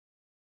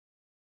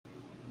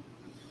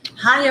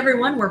Hi,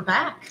 everyone. We're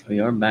back.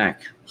 We are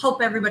back.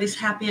 Hope everybody's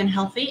happy and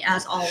healthy,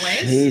 as always.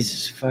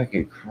 Jesus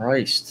fucking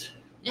Christ.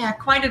 Yeah,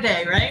 quite a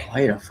day, right?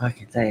 Quite a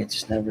fucking day. It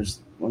just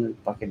never's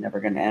fucking never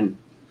gonna end.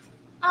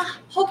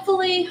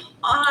 Hopefully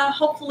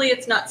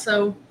it's not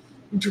so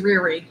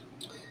dreary.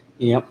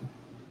 Yep.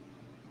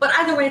 But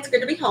either way, it's good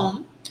to be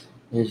home.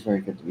 It is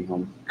very good to be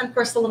home. And of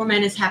course, the little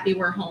man is happy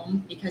we're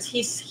home because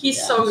he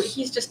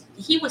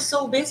was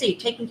so busy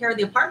taking care of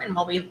the apartment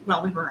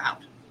while we were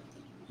out.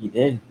 He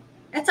did.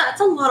 It's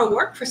a lot of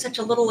work for such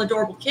a little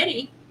adorable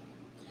kitty.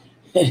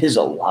 It is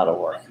a lot of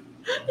work.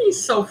 He's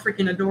so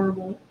freaking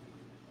adorable.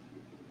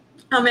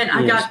 Oh man,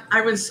 I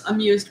was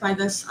amused by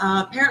this.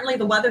 Apparently,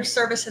 the weather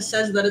service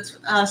says that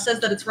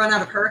it's run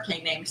out of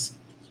hurricane names.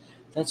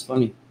 That's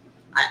funny.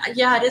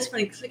 Yeah, it is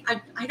funny.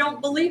 I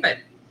don't believe it.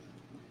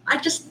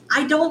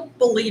 I don't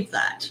believe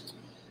that.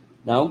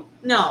 No.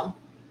 No.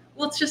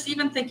 Well, it's just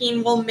even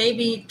thinking. Well,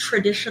 maybe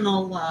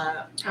traditional,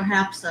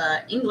 perhaps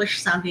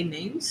English sounding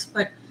names,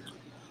 but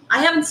I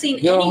haven't seen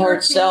any. You're a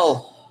hard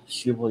sell,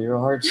 Shubal. You're a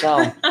hard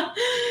sell.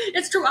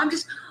 It's true.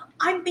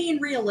 I'm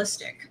being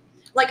realistic.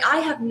 Like, I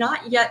have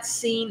not yet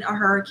seen a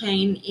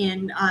hurricane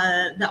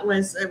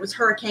it was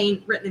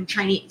hurricane written in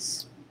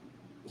Chinese.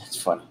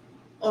 That's funny.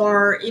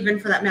 Or even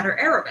for that matter,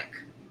 Arabic.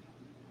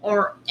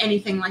 Or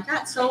anything like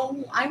that.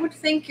 So I would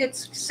think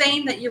it's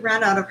saying that you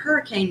ran out of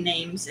hurricane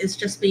names is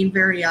just being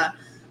very,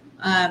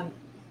 not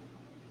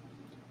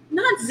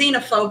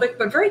xenophobic,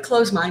 but very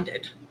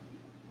close-minded.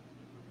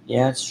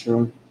 Yeah, it's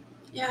true.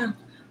 Yeah.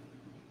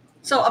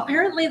 So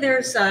apparently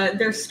they're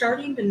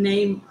starting to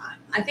name,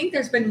 I think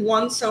there's been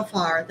one so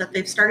far that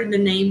they've started to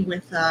name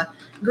with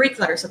Greek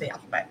letters of the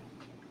alphabet.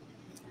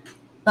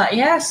 But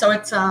yeah, so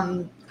it's,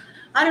 I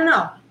don't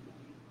know.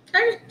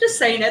 I'm just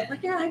saying it.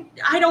 Like, yeah,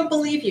 I don't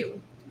believe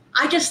you.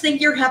 I just think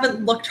you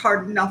haven't looked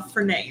hard enough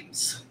for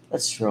names.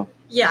 That's true.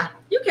 Yeah,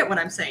 you get what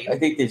I'm saying. I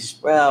think they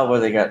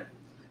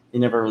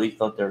never really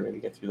thought they were going to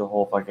get through the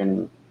whole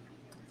fucking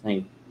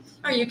thing.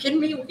 Are you kidding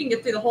me? We can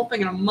get through the whole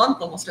thing in a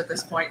month almost at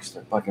this point.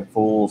 They're fucking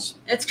fools.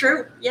 It's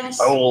true. Yes.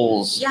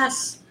 Fools.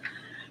 Yes.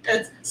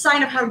 It's a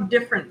sign of how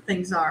different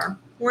things are.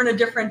 We're in a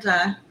different,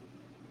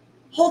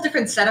 whole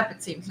different setup,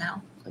 it seems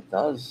now. It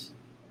does.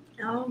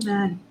 Oh,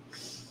 man.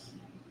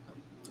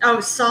 Oh,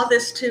 saw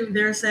this too.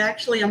 There's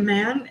actually a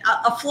man,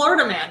 a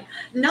Florida man.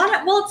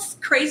 It's a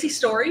crazy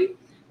story,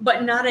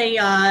 but not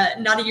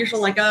a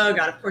usual like, oh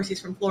God, of course he's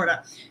from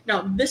Florida.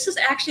 No, this is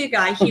actually a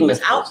guy. He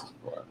was out.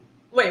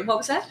 Wait, what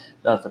was that?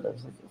 Nothing. I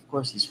was like, of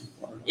course he's from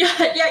Florida.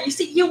 Yeah. You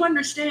see, you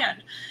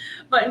understand.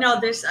 But no,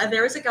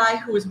 there is a guy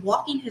who was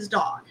walking his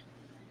dog,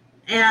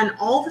 and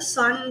all of a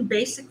sudden,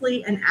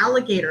 basically, an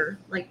alligator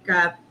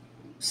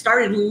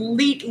started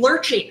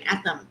lurching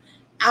at them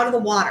out of the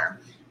water.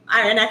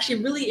 And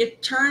actually, really,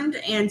 it turned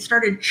and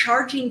started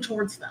charging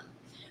towards them.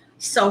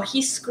 So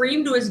he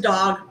screamed to his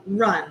dog,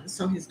 "Run!"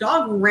 So his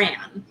dog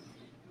ran,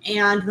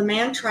 and the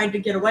man tried to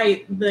get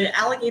away. The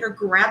alligator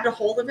grabbed a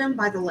hold of him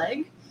by the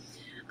leg,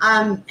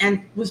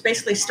 and was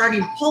basically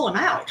starting to pull him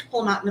out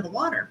into the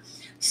water.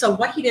 So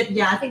what he did,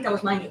 I think that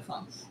was my new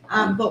phone.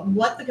 But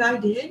what the guy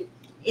did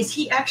is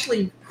he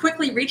actually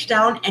quickly reached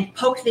down and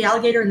poked the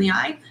alligator in the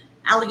eye.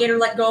 Alligator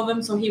let go of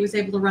him, so he was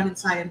able to run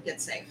inside and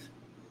get safe.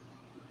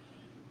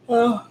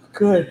 Oh,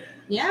 good.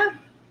 Yeah.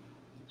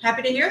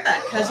 Happy to hear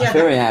that. Because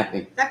very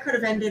happy. That could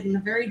have ended in a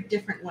very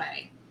different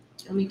way.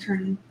 Let me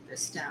turn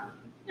this down.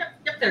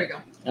 Yep, there we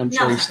go. I'm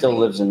sure he still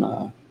lives in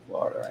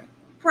Florida, right?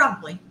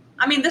 Probably.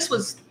 I mean, this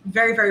was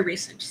very, very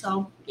recent.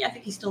 So, yeah, I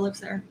think he still lives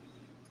there.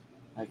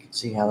 I can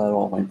see how that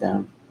all went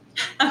down.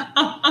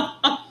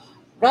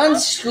 Run,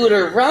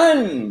 Scooter,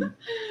 run!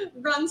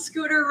 Run,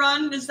 Scooter,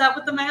 run. Is that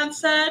what the man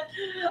said?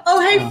 Oh,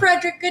 hey,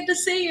 Frederick. Good to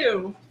see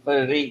you.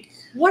 Frederick.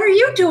 What are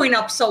you doing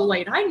up so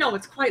late? I know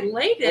it's quite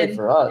late in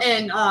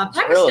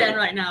Pakistan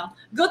right now.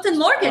 Guten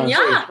Morgen,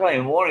 yeah. It's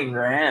probably morning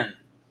for him.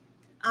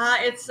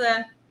 It's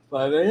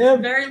 5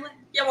 a.m. very late.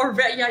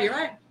 Yeah, you're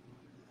right.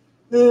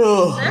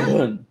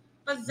 Oh,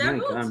 But sehr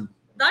gut.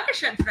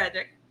 Dankeschön,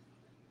 Frederick.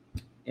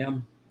 Yeah.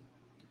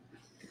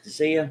 Good to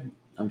see you.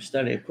 I'm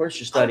studying. Of course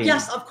you're studying.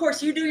 Yes, of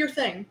course. You do your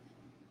thing.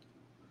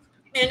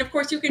 And of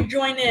course, you can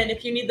join in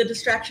if you need the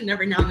distraction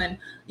every now and then.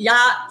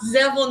 Ja,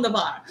 sehr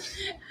wunderbar.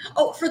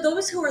 Oh, for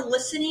those who are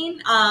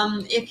listening,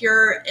 if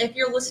you're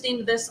listening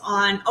to this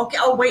on, okay.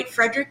 Oh, wait,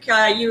 Frederick,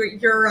 your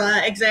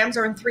exams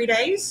are in 3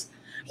 days,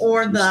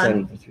 or I'm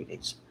studying for 3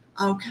 days.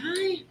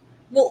 Okay.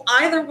 Well,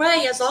 either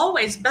way, as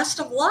always, best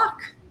of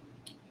luck.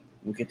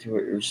 We'll get to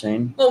what you were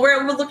saying. Well,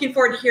 we're looking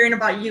forward to hearing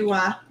about you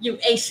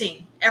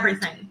acing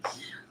everything.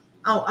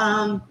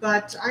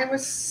 But I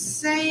was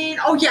saying,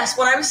 yes,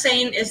 what I was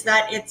saying is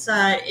that it's,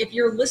 if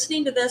you're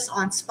listening to this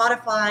on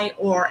Spotify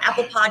or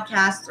Apple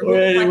Podcasts or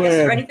Google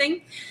Podcasts or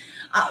anything,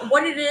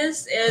 what it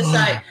is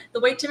the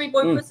way Timmy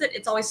Boy puts it,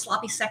 it's always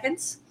sloppy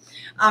seconds.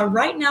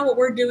 Right now, what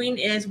we're doing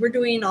is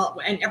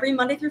and every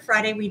Monday through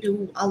Friday, we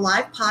do a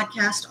live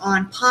podcast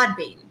on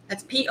Podbean.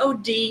 That's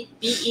Podbean.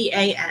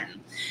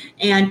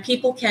 And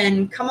people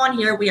can come on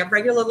here. We have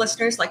regular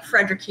listeners like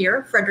Frederick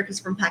here. Frederick is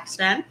from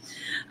Pakistan.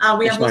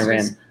 We have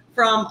listeners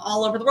from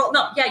all over the world.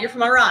 No, yeah, you're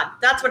from Iran.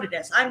 That's what it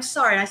is. I'm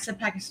sorry, I said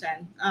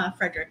Pakistan,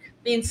 Frederick.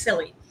 Being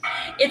silly.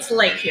 It's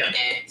late here.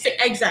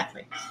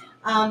 Exactly.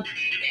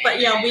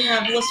 But yeah, we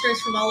have listeners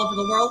from all over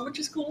the world, which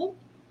is cool.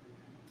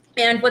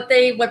 And what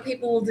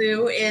people will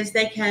do is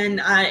they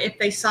can, if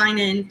they sign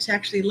in to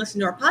actually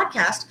listen to our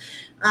podcast,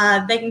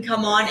 they can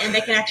come on and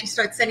they can actually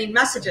start sending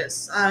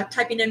messages,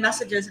 typing in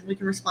messages, and we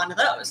can respond to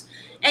those.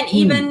 And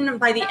even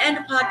by the end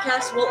of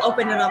podcast, we'll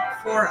open it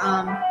up for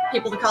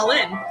people to call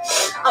in.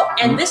 Oh,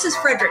 and this is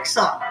Frederick's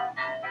song.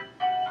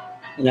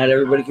 Not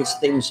everybody gets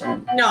theme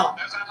song. No.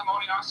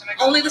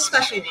 Only the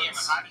special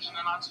ones.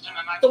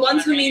 The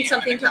ones who mean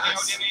something to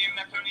us.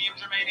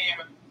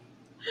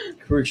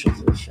 Crucial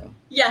to the show.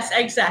 Yes,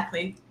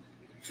 exactly.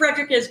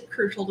 Frederick is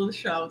crucial to the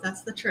show.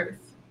 That's the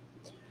truth.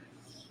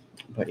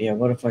 But yeah,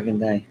 what a fucking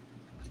day.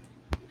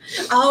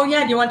 Oh,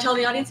 yeah. Do you want to tell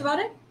the audience about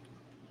it?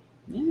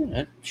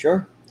 Yeah,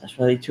 sure. That's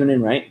why they tune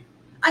in, right?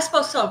 I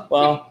suppose so.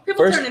 Well,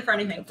 people tune in for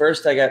anything.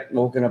 First, I got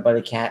woken up by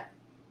the cat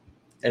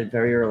at a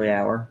very early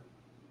hour.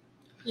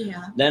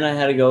 Yeah. Then I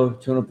had to go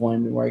to an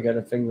appointment where I got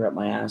a finger up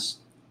my ass.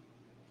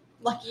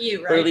 Lucky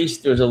you, right? But at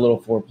least there was a little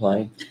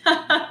foreplay.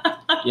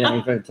 You know,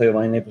 if I could play with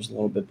my neighbors a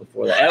little bit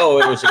before that. Oh,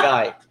 it was a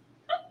guy. It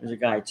was a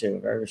guy, too.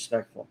 Very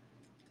respectful.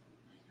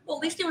 Well,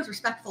 at least he was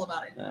respectful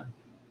about it. Yeah.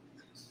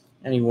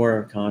 And he wore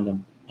a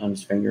condom on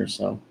his finger,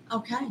 so.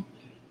 Okay.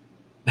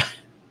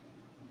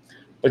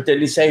 But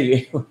did he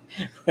say,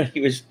 when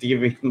he was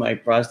giving my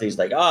prostate, he's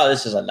like, oh,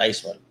 this is a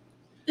nice one.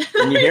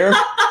 Did you hear him?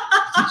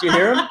 Did you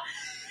hear him?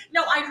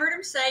 No, I heard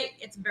him say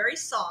it's very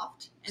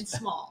soft and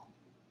small.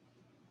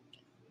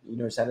 He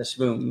knows how to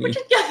spoon.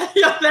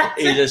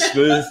 He's a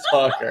smooth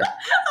talker.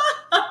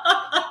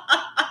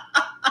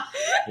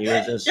 He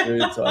was a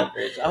smooth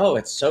talker. Oh,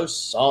 it's so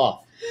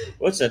soft.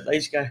 What's a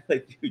nice guy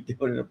like you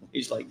doing in a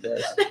place like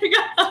this?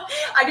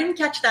 I didn't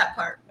catch that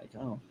part. Like,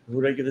 oh,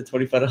 who did I give the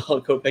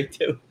 $25 copay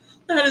to?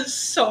 That is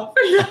so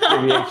funny.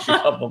 Give me an extra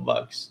couple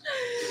bucks.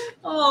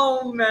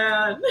 Oh,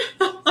 man.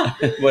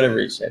 Whatever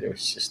he said, it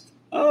was just,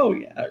 oh,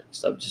 yeah.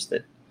 So just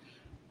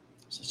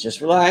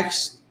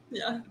relax.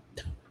 Yeah.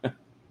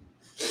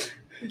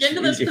 Get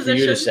into this easy position.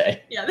 For you to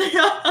say. Yeah.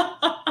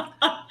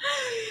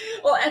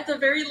 Well, at the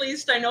very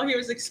least, I know he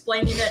was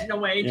explaining it in a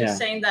way, just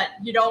saying that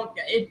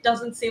it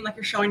doesn't seem like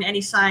you're showing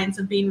any signs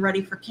of being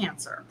ready for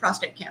cancer,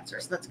 prostate cancer.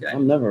 So that's good.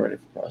 I'm never ready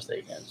for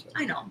prostate cancer.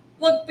 I know.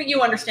 Well, but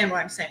you understand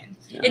what I'm saying.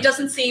 Yeah. It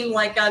doesn't seem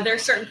like there are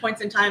certain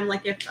points in time,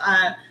 like if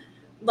I,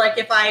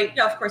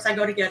 of course, I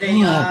go to get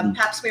a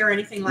pap smear or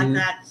anything like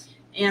that.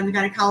 And the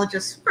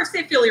gynecologist, of course,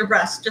 they feel your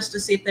breast just to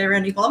see if there are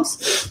any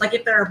bumps. Like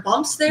if there are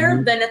bumps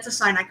there, then it's a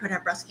sign I could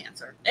have breast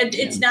cancer. And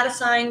it's not a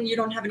sign you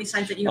don't have any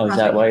signs that you have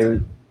prostate cancer. Is that why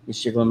you're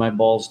jiggling my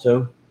balls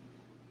too?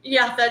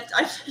 Yeah,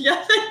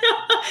 yeah.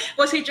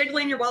 Was he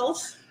jiggling your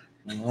balls?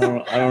 I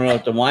don't know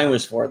what the wine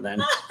was for then.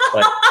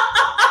 But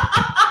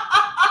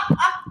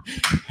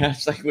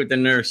that's like with the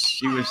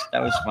nurse.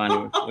 That was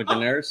funny with the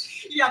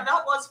nurse. Yeah,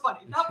 that was funny.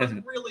 That was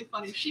really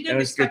funny. She didn't. That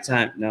was a good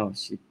time. No,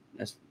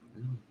 that's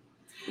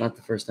not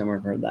the first time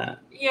I've heard that.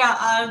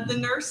 Yeah, the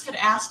nurse had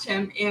asked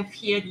him if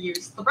he had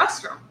used the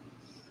restroom.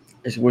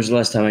 It was the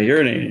last time I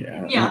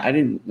urinated. Yeah. I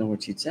didn't know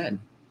what she'd said.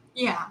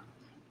 Yeah.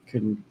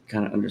 Couldn't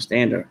kind of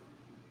understand her.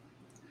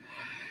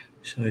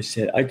 So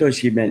I thought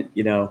she meant,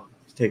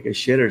 take a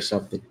shit or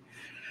something.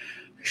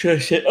 So I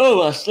said, oh,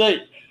 last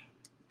night.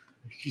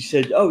 She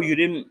said, oh, you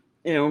didn't,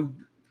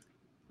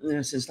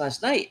 since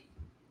last night.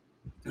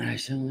 And I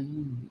said,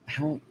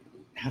 how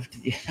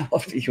often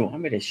do you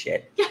want me to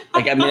shit?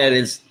 Like, I mean, that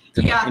is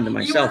into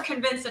myself. You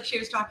were convinced that she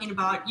was talking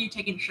about you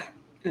taking shit.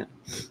 Yeah.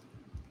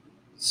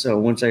 So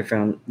once I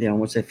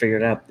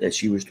figured out that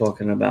she was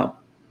talking about,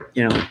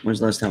 when's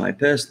the last time I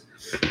pissed,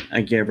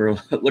 I gave her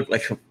it looked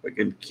like a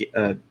fucking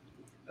a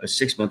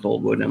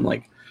 6-month-old would. And I'm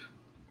like,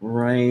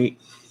 right,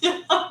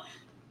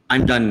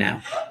 I'm done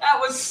now. That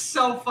was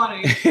so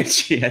funny. I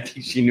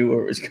think she knew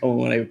where it was going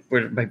when I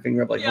put my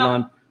finger up. Like, hold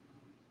on,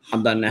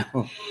 I'm done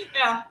now.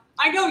 Yeah,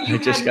 I know you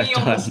had me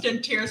almost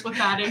in tears with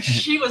that, and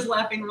she was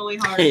laughing really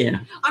hard. Yeah.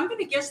 I'm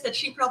gonna guess that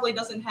she probably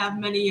doesn't have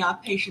many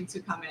patients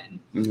who come in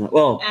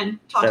and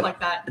talk like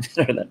that.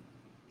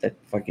 That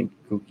fucking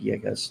kooky, I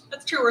guess.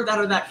 That's true, or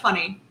that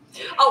funny.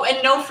 Oh,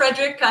 and no,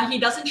 Frederick, he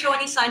doesn't show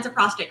any signs of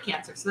prostate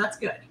cancer, so that's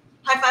good.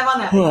 High five on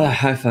that.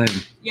 High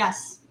five.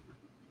 Yes.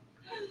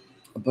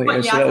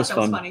 But yeah, so that was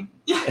fun. Funny.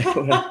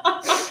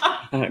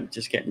 I'm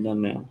just getting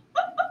done now.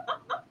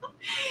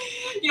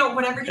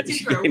 Whatever gets you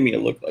She through. gave me a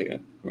look like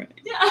a right.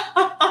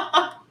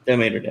 Yeah. That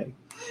made her day.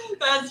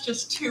 That's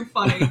just too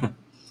funny.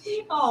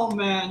 Oh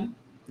man.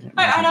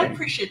 I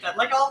appreciate that.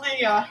 Like all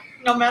the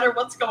no matter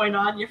what's going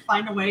on, you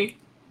find a way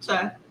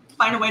to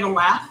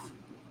laugh.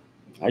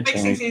 Makes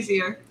things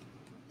easier.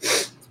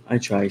 I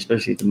try,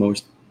 especially at the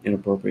most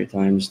inappropriate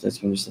times.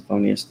 That's when it's the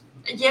funniest.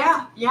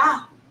 Yeah.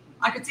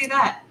 I could see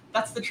that.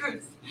 That's the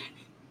truth.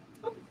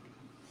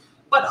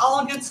 But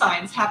all good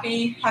signs.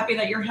 Happy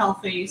that you're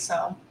healthy,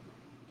 so.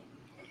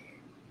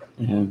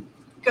 Yeah.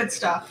 Good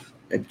stuff.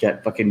 They've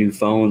got fucking new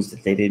phones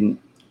that they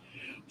didn't.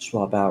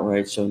 swap out,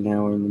 right? So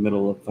now we're in the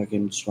middle of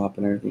fucking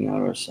swapping everything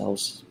out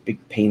ourselves. Big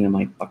pain in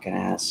my fucking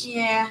ass.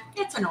 Yeah,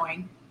 it's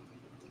annoying.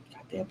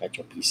 Goddamn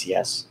Petro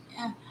PCS.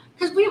 Yeah,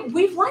 because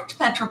we've liked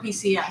Petro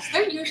PCS.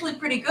 They're usually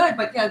pretty good,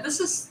 but yeah, this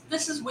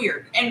is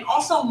weird. And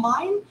also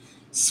mine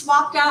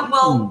swapped out.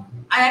 Well,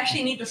 I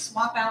actually need to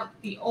swap out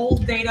the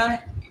old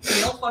data,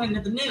 the old phone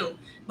into the new.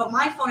 But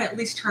my phone at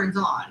least turns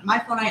on. My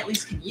phone I at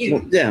least can use.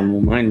 Well, yeah,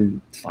 well,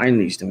 mine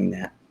finally is doing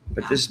that.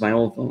 But this is my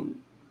old phone.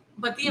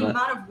 But the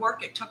amount of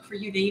work it took for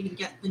you to even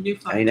get the new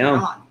phone I know.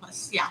 turned on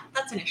was, yeah,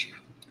 that's an issue.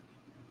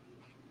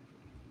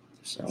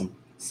 So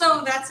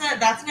that's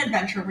an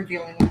adventure we're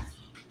dealing with.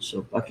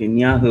 So fucking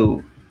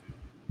Yahoo.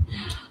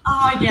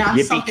 Oh yeah,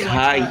 something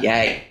like that.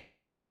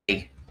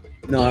 Yippee-ki-yay.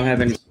 No, I'm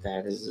having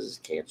that is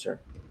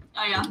cancer.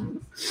 Oh yeah,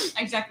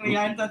 exactly.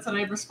 That's what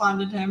I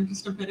responded to him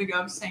just a bit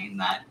ago, saying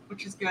that,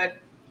 which is good.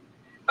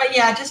 But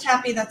yeah, just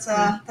happy that's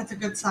a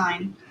good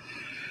sign.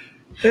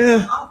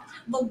 Yeah.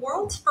 The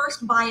world's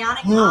first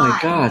bionic my eye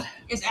God.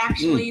 is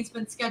actually it's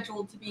been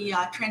scheduled to be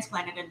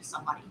transplanted into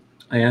somebody.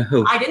 Oh, yeah,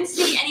 who? I didn't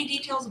see any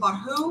details about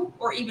who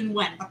or even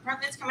when, but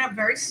apparently it's coming up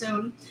very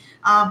soon.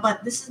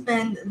 But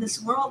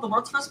the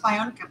world's first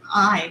bionic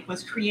eye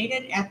was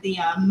created at the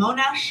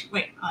Monash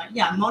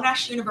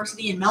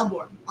University in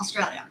Melbourne,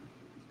 Australia.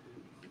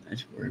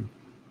 That's weird.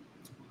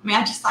 I mean,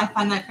 I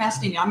find that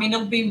fascinating. I mean,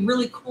 it'll be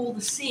really cool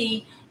to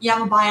see you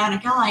have a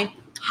bionic eye.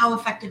 How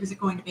effective is it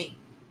going to be?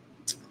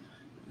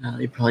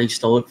 They probably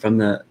stole it from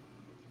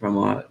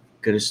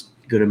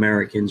Good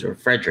Americans or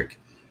Frederick.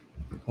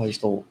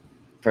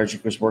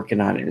 Frederick was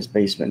working on it in his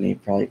basement, and he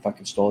probably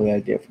fucking stole the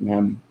idea from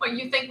him. What,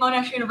 you think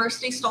Monash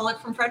University stole it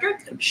from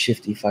Frederick? Them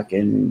shifty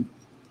fucking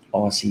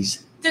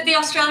Aussies. Did the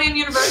Australian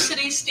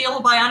University steal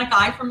a bionic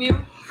eye from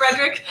you,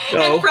 Frederick?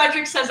 No. And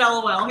Frederick says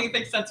LOL. He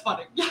thinks that's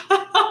funny.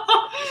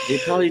 They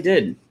probably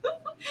did.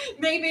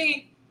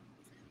 Maybe.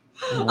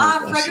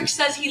 Oh, Frederick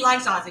says he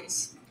likes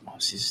Aussies.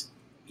 Aussies.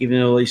 Even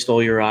though they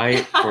stole your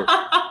eye.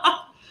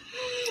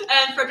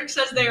 And Frederick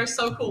says they are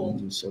so cool.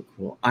 I'm so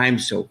cool. I'm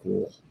so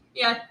cool.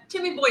 Yeah,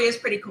 Timmy Boy is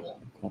pretty cool.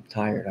 I'm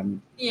tired.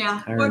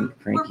 Yeah, tired and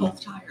cranky. We're both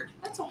tired.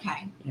 That's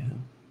okay. Yeah.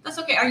 That's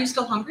okay. Are you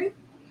still hungry?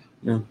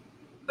 No.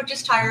 But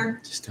just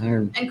tired. Just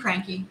tired. And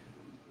cranky.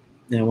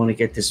 Yeah, I want to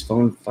get this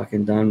phone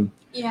fucking done.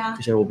 Yeah.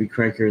 Because I will be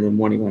crankier in the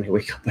morning when I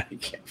wake up and I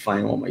can't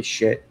find all my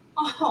shit.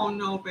 Oh,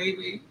 no,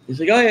 baby. He's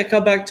like, oh, yeah,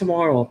 come back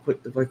tomorrow. I'll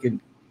put the fucking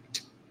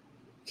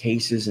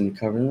cases and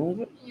cover and all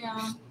of it.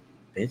 Yeah.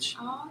 Bitch.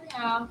 Oh,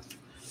 yeah.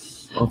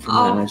 Offer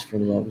my eyes for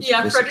the love of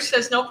yeah, physics. Frederick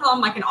says, no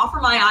problem. I can offer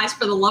my eyes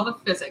for the love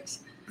of physics.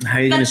 How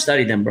are you going to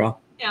study them, bro?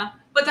 Yeah,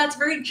 but that's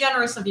very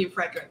generous of you,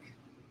 Frederick.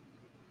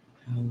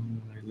 How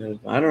long will I live?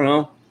 I don't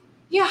know.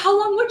 Yeah, how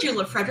long would you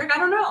live, Frederick? I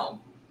don't know.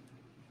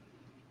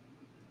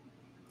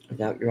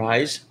 Without your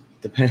eyes?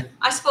 Depend.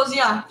 I suppose,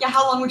 yeah. Yeah,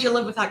 how long would you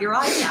live without your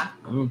eyes? Yeah.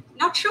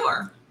 Not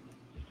sure.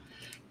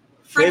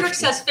 Frederick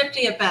says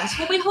 50 at best.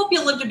 Well, we hope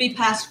you live to be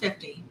past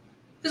 50.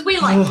 Because we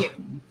like you.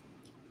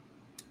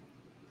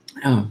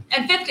 Oh.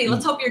 And 50,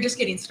 let's hope you're just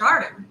getting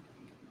started.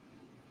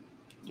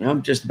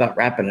 I'm just about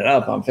wrapping it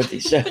up. I'm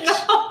 56.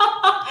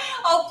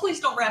 Oh,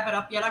 please don't wrap it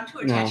up yet. I'm too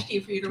attached to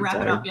you for you to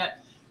wrap it up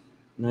yet.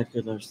 Not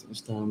good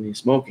lifestyle. Me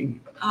smoking.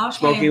 Okay.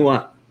 Smoking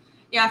what?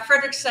 Yeah,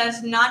 Frederick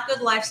says not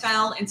good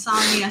lifestyle,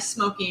 insomnia,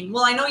 smoking.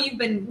 Well, I know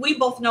we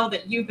both know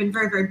that you've been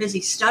very, very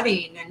busy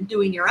studying and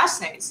doing your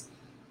essays.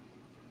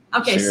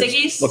 Okay, Cigarettes.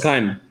 ciggies. What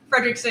kind?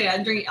 Frederick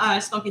said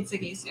smoking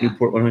ciggies. Yeah.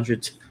 Newport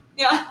 100s.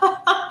 Yeah.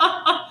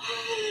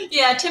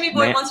 Yeah, Timmy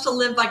Boy wants to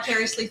live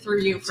vicariously through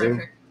you,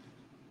 Frederick.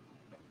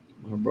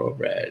 Marlboro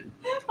Red.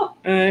 All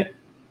right.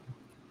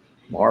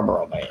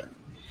 Marlboro Man.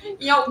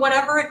 You know,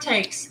 whatever it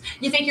takes.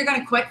 You think you're going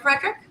to quit,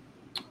 Frederick?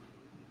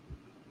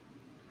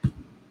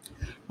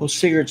 Well,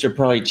 cigarettes are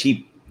probably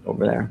cheap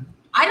over there.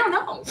 I don't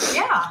know.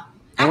 Yeah.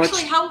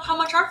 Actually, how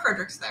much are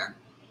Frederick's there?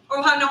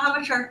 Or how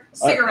much are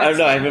cigarettes? I don't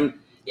know. I haven't.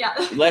 Yeah.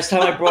 Last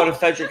time I brought a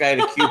Frederick, I had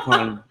a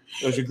coupon.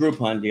 It was a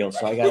Groupon deal,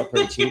 so I got it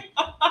pretty cheap.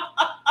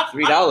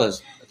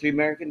 $3. $3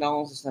 American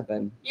dollars. It's not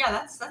bad. Yeah,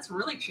 that's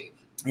really cheap.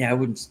 Yeah, I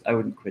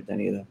wouldn't quit that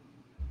either.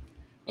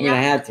 I mean,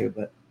 I had to,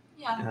 but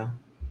yeah. You know.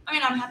 I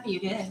mean, I'm happy you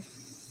did,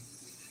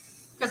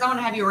 because I want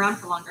to have you around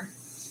for longer.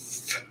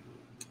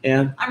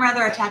 Yeah. I'm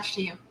rather attached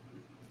to you.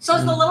 So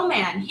is the little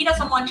man. He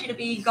doesn't want you to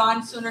be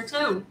gone sooner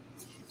too.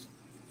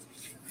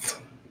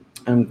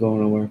 I'm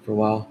going to work for a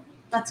while.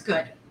 That's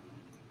good.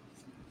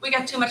 We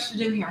got too much to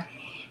do here.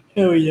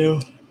 Yeah, we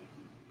do.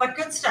 But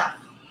good stuff.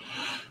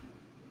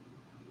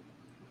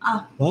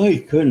 My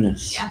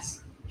goodness.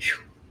 Yes.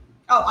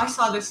 Oh, I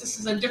saw this. This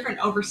is a different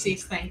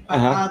overseas thing.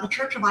 But the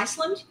Church of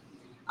Iceland,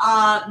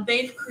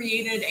 they've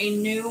created a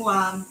new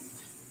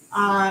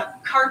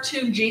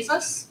cartoon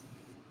Jesus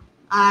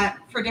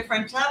for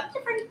different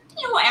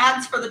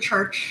ads for the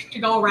church to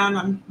go around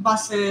on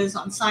buses,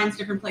 on signs,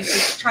 different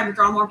places to try to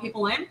draw more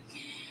people in.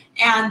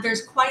 And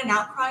there's quite an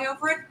outcry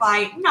over it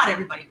by not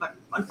everybody, but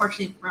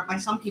unfortunately by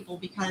some people,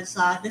 because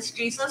this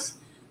Jesus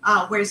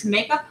wears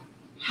makeup,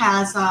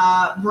 has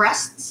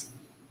breasts,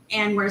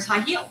 and wears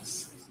high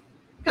heels.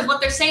 Because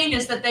what they're saying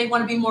is that they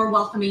want to be more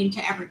welcoming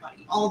to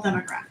everybody, all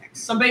demographics.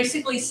 So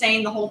basically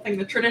saying the whole thing,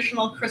 the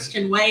traditional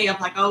Christian way of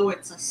like, oh,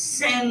 it's a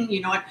sin,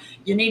 you know what,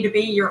 you need to be,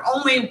 you're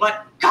only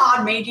what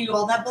God made you,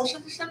 all that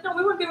bullshit. They said, no,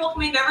 we want to be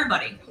welcoming to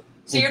everybody.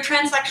 So you're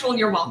transsexual,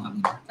 you're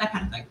welcome. That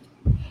kind of thing.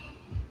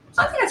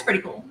 So I think that's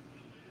pretty cool.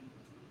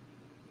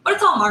 But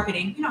it's all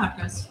marketing. You know how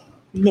it goes.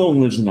 No one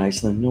lives in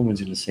Iceland. No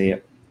one's going to say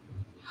it.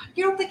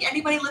 You don't think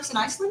anybody lives in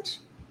Iceland?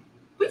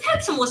 We've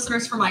had some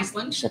listeners from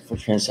Iceland. Except for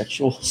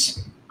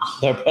transsexuals.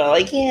 They're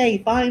probably like,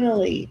 yay,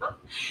 finally.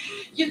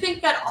 You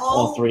think that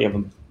all three of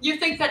them. You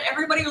think that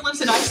everybody who lives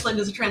in Iceland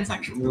is a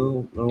transsexual?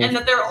 No. And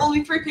that there are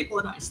only 3 people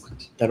in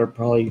Iceland? That are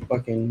probably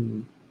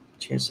fucking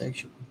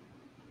transsexual.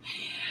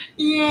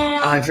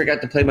 Yeah. Oh, I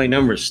forgot to play my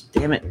numbers.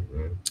 Damn it.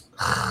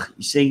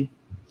 You see,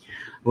 I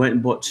went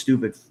and bought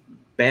stupid,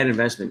 bad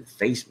investment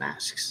face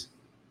masks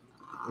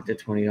with the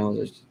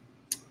 $20.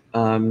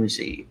 Let me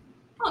see.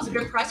 That was a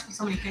good price for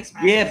so many face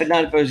masks. Yeah, but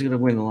not if I was going to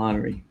win the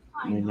lottery.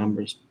 I My know.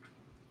 numbers.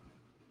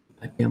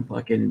 I can't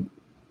fucking.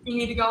 You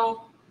need to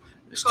go.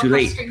 It's go too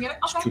late. Okay.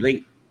 It's too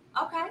late.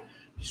 Okay.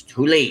 It's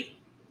too late.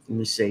 Let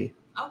me see.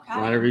 Okay. A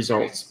lot of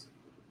results.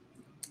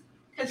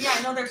 Because yeah,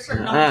 I know there's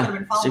certain numbers that have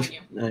been following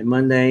you.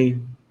 Monday.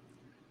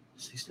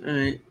 6, all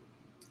right.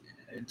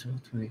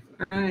 12,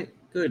 24. All right.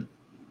 Good.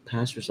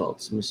 Past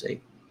results. Let me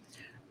see.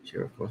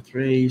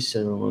 043.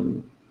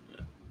 71.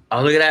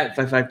 Oh, look at that.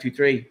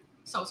 5523.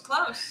 So it's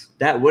close.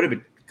 That would have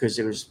been because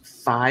it was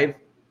 5,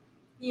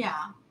 Yeah.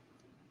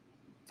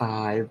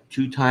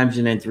 2 times,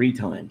 and then 3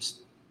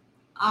 times.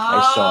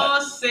 Oh, saw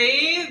it.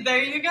 See?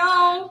 There you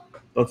go.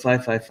 But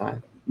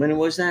 555. When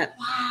was that?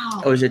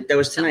 Wow. Oh, that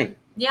was tonight.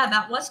 Yeah,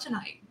 that was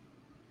tonight.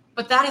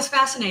 But that is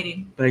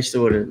fascinating. But I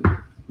still would have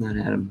not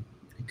had them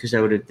because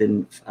I would have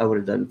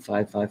done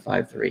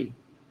 5553.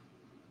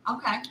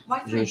 Okay. Why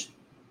 3? There's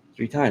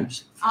 3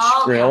 times.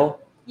 Oh, Skrill.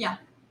 Yeah.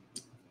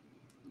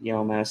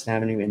 Madison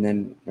Avenue, and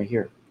then right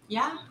here.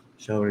 Yeah.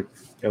 So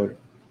I would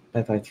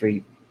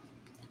 553,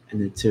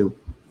 and then 2.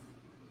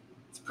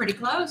 It's pretty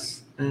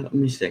close. Let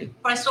me see.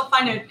 But I still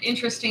find it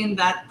interesting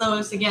that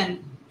those,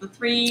 again, the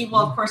 3,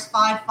 well, of course,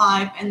 5,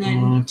 5, and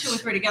then 2 and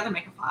 3 together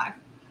make a 5.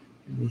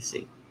 Let me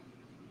see.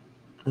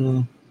 I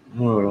don't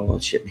know what all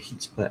that shit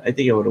means, but I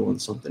think I would have won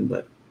something,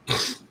 but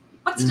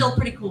But still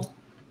pretty cool.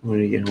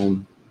 when I get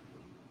home.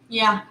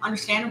 Yeah,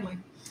 understandably.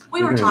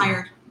 We were Okay.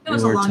 tired. It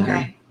was a We were long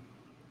tired. day.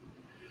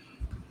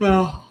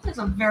 Well, It was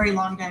a very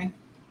long day.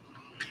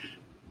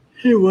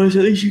 it was.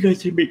 At least you got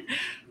to meet.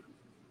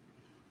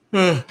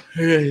 I got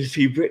to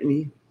see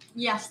Brittany.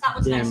 Yes, that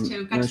was nice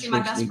too. Got to see my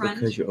best friend.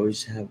 Because you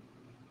always have.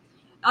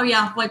 Oh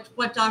yeah, what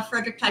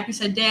Frederick typed, he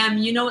said, damn,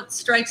 you know what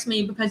strikes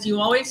me because you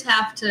always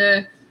have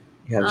to.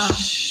 You have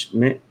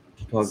Schmidt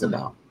to talk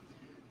about.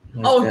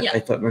 Yeah. I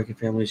thought American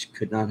families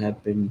could not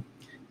have been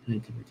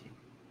intimidating.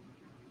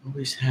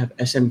 Always have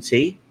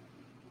SMT.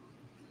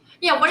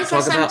 Yeah, what is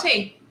Talk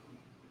SMT?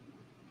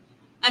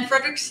 And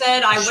Frederick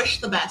said, I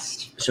wish the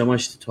best. So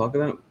much to talk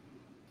about.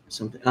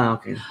 Something. Oh,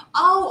 okay.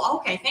 Oh,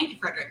 okay. Thank you,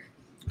 Frederick.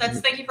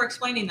 Thank you for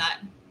explaining that.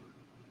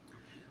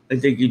 I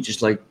think you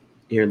just like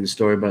hearing the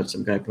story about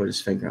some guy put his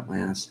finger up my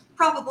ass.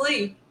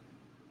 Probably.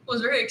 It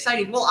was very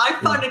exciting. Well, I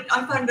found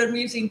it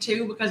amusing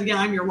too because again,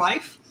 I'm your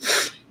wife.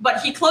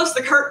 But he closed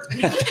the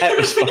curtain. That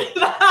was funny.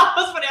 That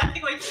was funny. I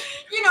think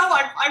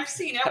I've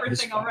seen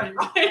everything already,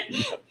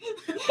 right?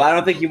 But I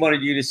don't think he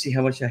wanted you to see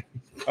how much I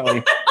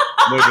probably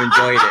would have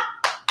enjoyed it.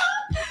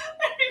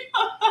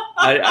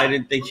 I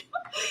didn't think.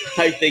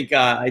 I think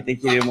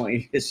he didn't want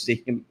you to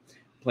see him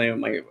playing with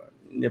my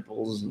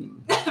nipples.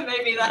 And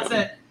Maybe that's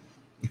it.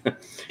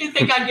 You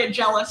think I'd get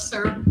jealous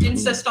or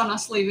insist on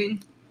us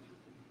leaving?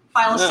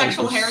 File a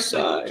sexual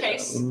harassment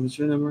case. What's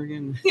your number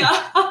again?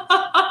 Yeah.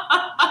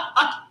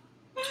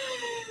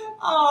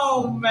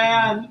 Oh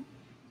man,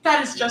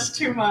 that is just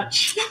too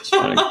much.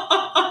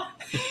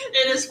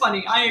 It is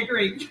funny. I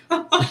agree.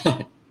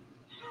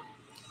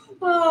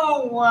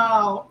 Oh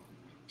wow,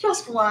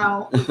 just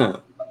wow.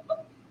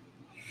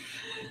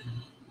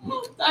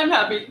 I'm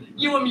happy.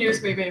 You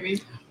amuse me,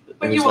 baby.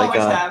 But you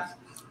always have.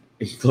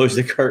 He closed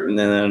the curtain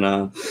and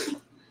then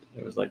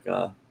it was like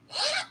Yeah,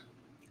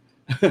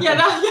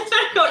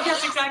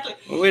 yes, exactly.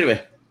 well, wait a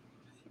minute.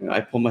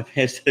 I pulled my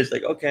pants down. It's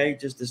like, okay,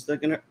 just a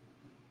second.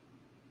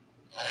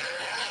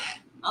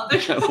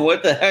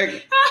 What the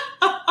heck?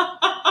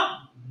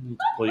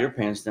 Pull your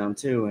pants down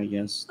too, I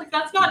guess. Like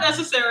that's not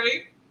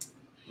necessary.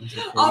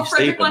 Oh,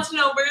 Frederick wants to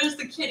know where is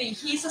the kitty?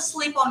 He's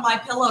asleep on my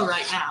pillow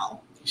right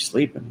now. He's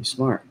sleeping. He's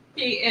smart.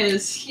 He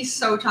is. He's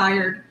so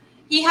tired.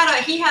 He had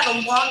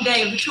a long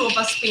day of the 2 of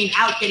us being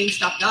out getting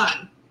stuff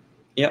done.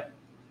 Yep.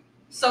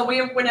 So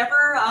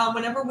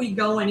whenever we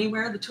go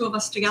anywhere, the 2 of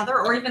us together,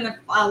 or even if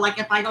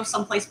I go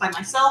someplace by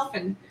myself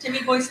and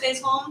Timmy boy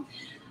stays home,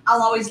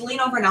 I'll always lean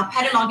over and I'll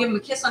pet him. I'll give him a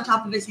kiss on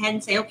top of his head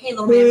and say, "Okay,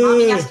 little man,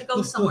 mommy has to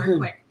go somewhere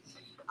quick."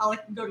 I'll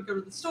go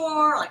to the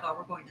store,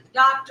 we're going to the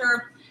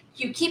doctor.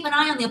 You keep an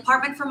eye on the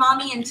apartment for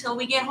mommy until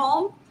we get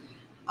home.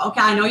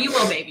 Okay, I know you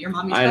will, baby. Your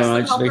mommy's I best don't know. I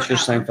little just make helper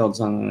sure ever. Seinfeld's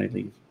on when I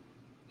leave.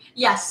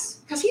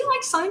 Yes, because he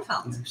likes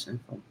Seinfeld.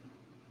 Seinfeld.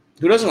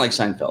 Who doesn't like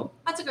Seinfeld?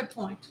 That's a good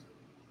point.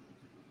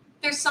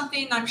 There's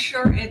something, I'm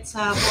sure it's,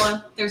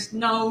 well, there's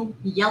no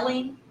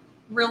yelling,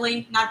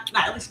 really, not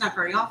at least not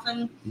very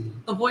often.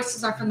 The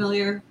voices are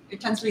familiar. It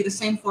tends to be the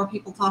same 4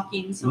 people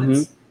talking, so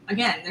it's,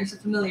 again, there's a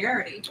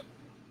familiarity.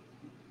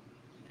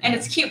 And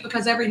it's cute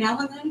because every now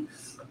and then,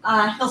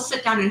 he'll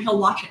sit down and he'll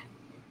watch it.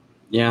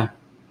 Yeah.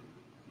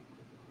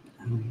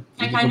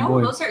 Like, I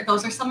know, those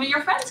are some of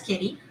your friends,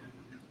 Kitty.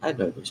 I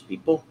know those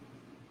people.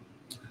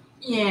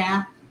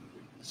 Yeah.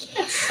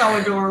 It's so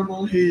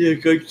adorable. He's a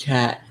good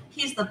cat.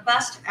 He's the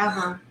best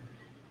ever.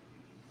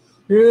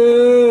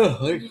 Yeah,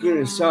 my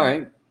goodness,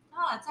 sorry.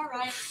 Oh, it's all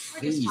right.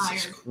 We're just tired.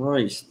 Jesus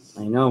Christ.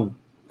 I know.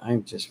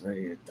 I'm just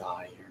ready to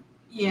die here.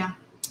 Yeah.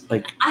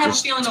 Like, I have a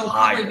feeling it'll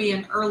probably be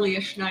an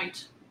early-ish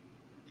night.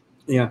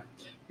 Yeah.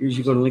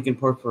 Usually go to Lincoln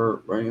Park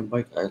for riding a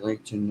bike. I'd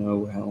like to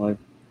know how I...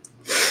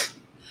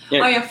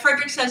 Yeah. Oh, yeah.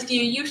 Frederick says, do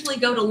you usually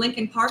go to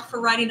Lincoln Park for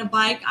riding a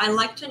bike? I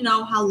like to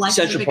know how likely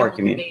Central Park,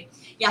 you mean? Be.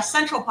 Yeah,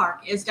 Central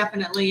Park is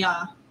definitely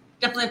a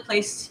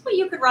place where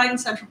you could ride in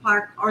Central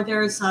Park. Or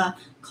there's,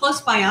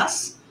 close by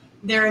us,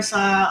 there's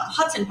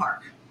Hudson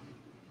Park.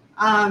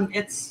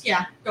 It's,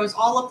 goes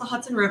all up the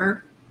Hudson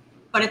River.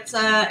 But it's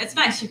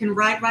nice. You can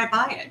ride right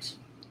by it,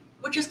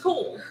 which is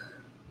cool.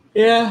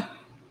 Yeah.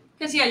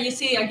 Because, you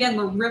see, again,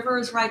 the river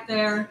is right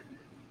there.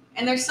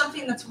 And there's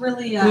something that's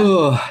really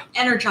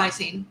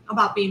energizing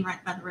about being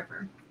right by the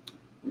river.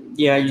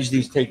 Yeah, I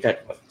usually take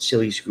that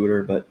silly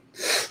scooter, but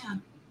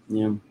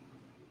yeah.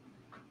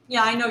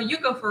 Yeah, I know you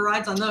go for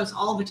rides on those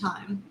all the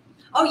time.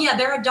 Oh, yeah,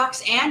 there are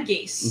ducks and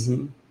geese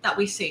that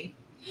we see.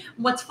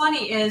 What's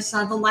funny is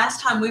the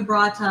last time we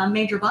brought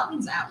Major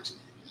Buttons out,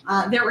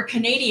 there were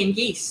Canadian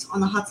geese on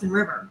the Hudson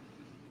River.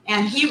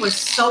 And he was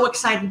so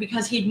excited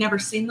because he'd never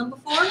seen them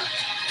before.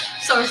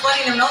 So I was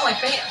letting him know, like,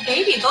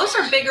 baby, those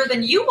are bigger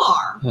than you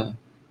are. Huh.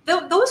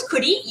 Those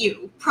could eat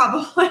you,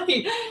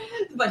 probably.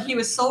 But he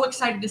was so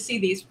excited to see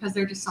these because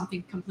they're just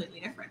something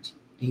completely different.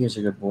 He is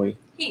a good boy.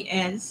 He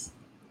is.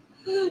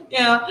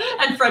 Yeah,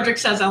 and Frederick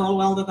says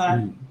LOL to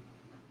that.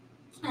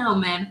 Oh,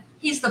 man.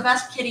 He's the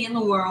best kitty in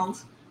the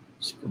world.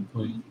 That's a good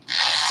boy.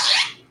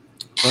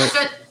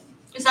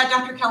 Is that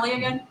Dr. Kelly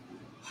again?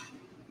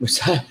 What's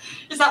that?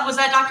 Was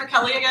that Dr.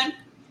 Kelly again?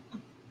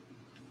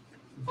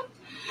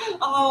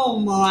 Oh,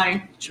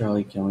 my.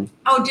 Charlie Kelly.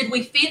 Oh, did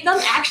we feed them?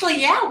 Actually,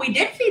 yeah, we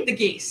did feed the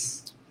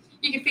geese.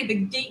 You can feed the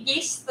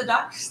geese, the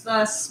ducks,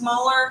 the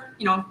smaller,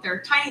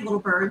 they're tiny little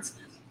birds,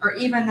 or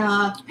even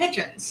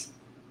pigeons.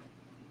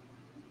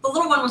 The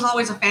little one was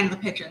always a fan of the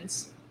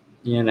pigeons.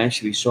 Yeah, and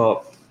actually we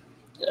saw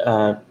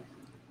a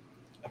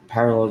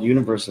parallel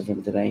universe of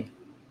him today.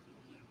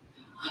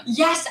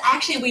 Yes,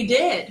 actually we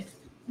did.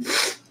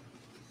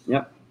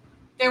 Yep.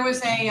 There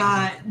was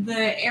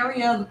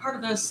the part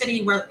of the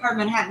city part of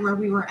Manhattan where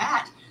we were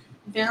at,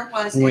 there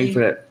was wait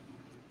for that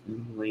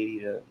lady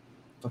to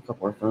fuck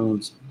up our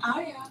phones. Oh,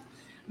 yeah.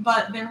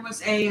 But there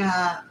was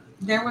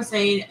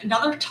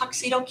another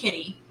tuxedo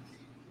kitty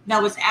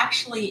that was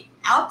actually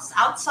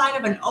outside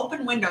of an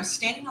open window,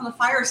 standing on the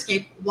fire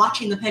escape,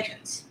 watching the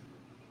pigeons.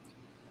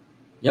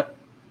 Yep.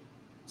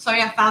 So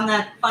I found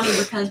that funny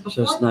because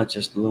before. So it's not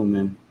just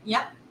Lumen.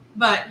 Yep.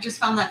 But just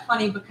found that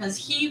funny because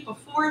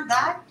before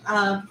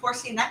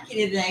seeing that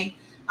kitty today,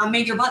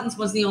 Major Buttons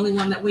was the only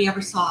one that we ever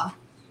saw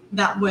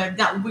that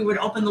we would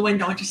open the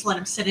window and just let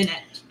him sit in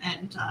it,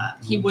 and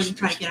he wouldn't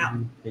try to get out.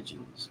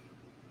 Pigeons.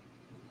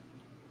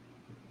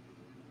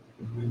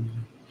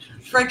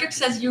 Frederick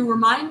says, you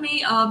remind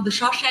me of the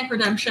Shawshank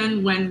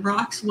Redemption when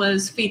Rox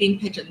was feeding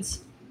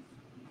pigeons.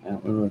 Yeah,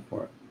 we're looking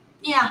for it.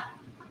 Yeah.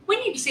 We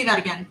need to see that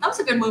again. That was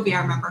a good movie,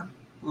 I remember.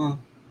 Oh.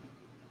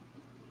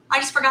 I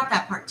just forgot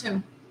that part,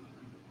 too.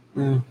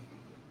 Yeah.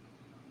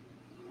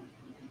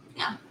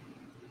 Yeah.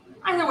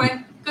 Either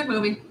way, good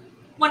movie.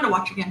 One to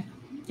watch again.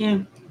 Yeah.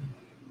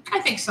 I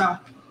think so.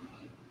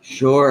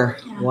 Sure.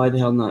 Yeah. Why the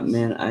hell not,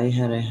 man? I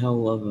had a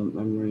hell of a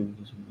memory of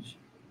this movie.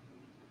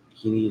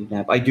 You need a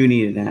nap. I do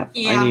need a nap.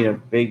 Yeah. I need a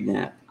big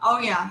nap. Oh,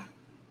 yeah.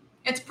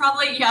 It's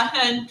probably,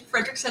 and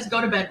Frederick says,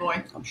 go to bed,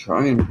 boy. I'm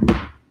trying.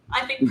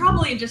 I think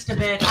probably in just a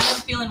bit. I have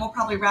a feeling we'll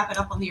probably wrap it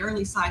up on the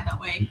early side.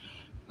 That way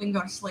we can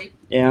go to sleep.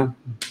 Yeah.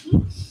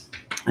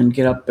 And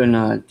get up and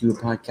do a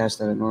podcast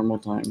at a normal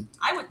time.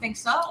 I would think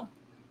so.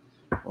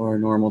 Or a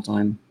normal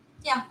time.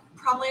 Yeah,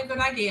 probably a good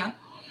idea.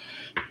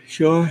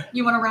 Sure.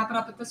 You want to wrap it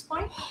up at this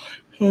point?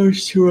 Oh,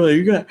 it's too early.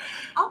 You got.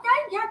 Okay,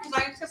 yeah, because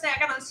I was gonna say I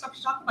got other stuff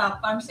to talk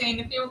about. But I'm saying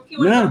if you want to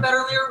go to bed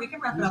earlier, we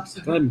can wrap it up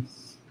soon. Good.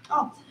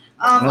 Oh,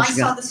 I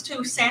saw this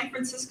too. San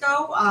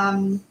Francisco.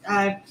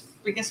 I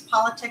guess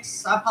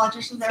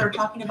politicians that are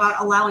talking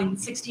about allowing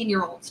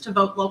 16-year-olds to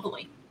vote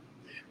locally.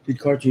 Did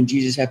Cartoon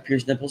Jesus have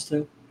pierced nipples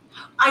too?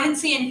 I didn't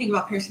see anything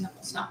about piercing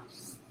nipples. No,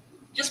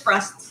 just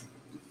breasts.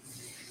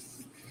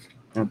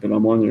 But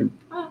I'm wondering.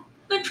 Oh,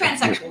 the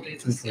transsexual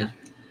Jesus. Yeah.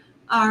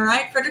 All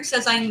right. Frederick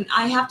says I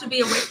have to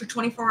be awake for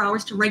 24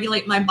 hours to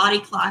regulate my body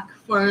clock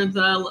for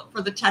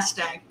the test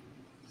day.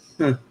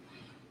 Huh.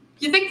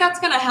 You think that's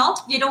going to help?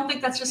 You don't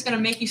think that's just going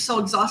to make you so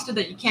exhausted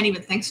that you can't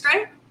even think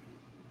straight?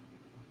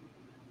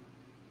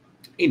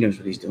 He knows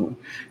what he's doing.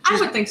 I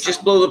would think so.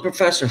 Just blow the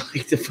professor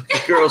like the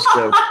fucking girls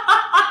do.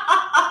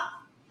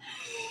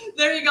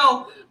 There you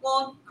go.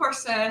 Well, of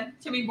course,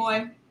 Timmy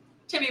Boy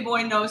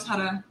knows how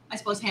to, I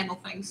suppose, handle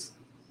things.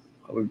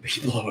 I wouldn't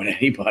be blowing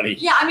anybody.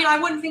 Yeah, I mean, I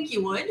wouldn't think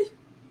you would.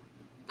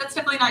 That's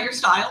definitely not your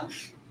style.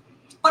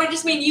 But I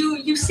just mean,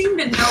 you seem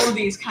to know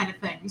these kind of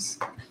things.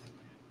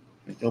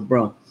 Like, yo,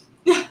 bro,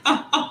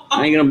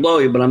 I ain't gonna blow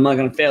you, but I'm not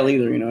gonna fail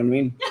either. You know what I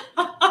mean?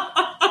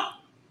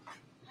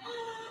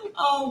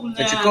 Oh man.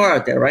 Got your car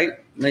out there, right?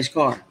 Nice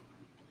car.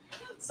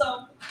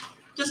 So,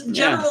 just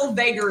general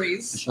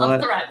vagaries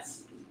of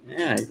threats.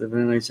 Yeah, you live in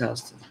a nice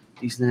house,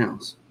 decent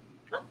house.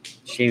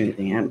 Shame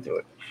anything happened to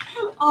it.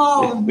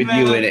 Oh with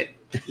man. you in it.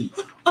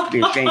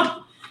 Be a shame.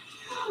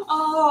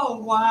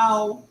 Oh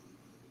wow.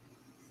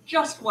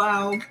 Just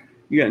wow.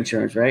 You got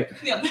insurance, right?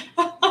 Yeah.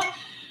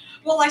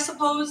 Well, I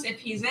suppose if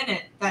he's in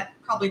it, that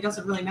probably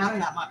doesn't really matter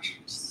that much.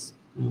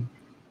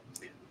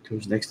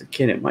 Who's next to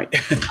kin, it might.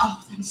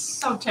 Oh, that is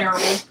so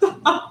terrible.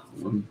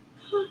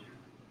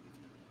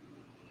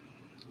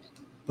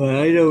 But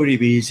I know what he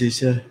means.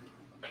 It's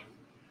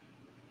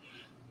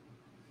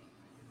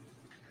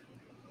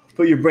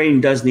but your brain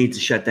does need to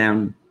shut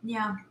down.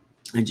 Yeah.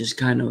 And just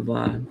kind of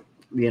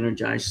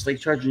re-energize. It's like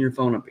charging your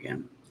phone up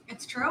again.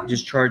 It's true.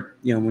 Just charge,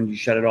 when you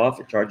shut it off,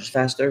 it charges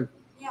faster.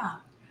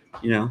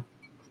 Yeah.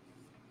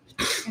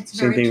 It's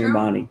Same very thing in true. your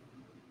body.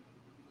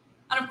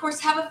 And of course,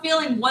 have a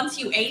feeling once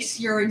you ace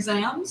your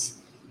exams,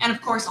 and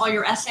of course all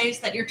your essays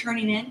that you're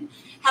turning in,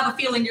 have a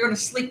feeling you're going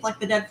to sleep like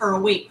the dead for a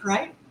week,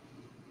 right?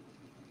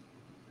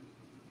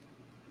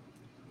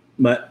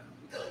 But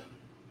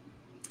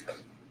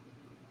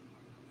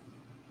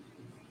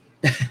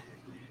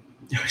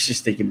I was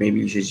just thinking maybe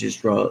you should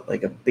just draw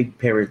like a big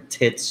pair of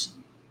tits.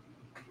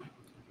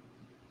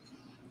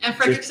 And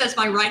Frederick says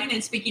my writing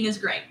and speaking is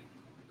great.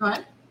 Go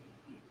ahead.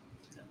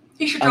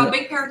 He should draw a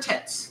big pair of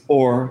tits.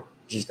 Or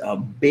just a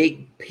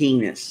big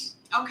penis.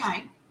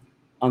 Okay.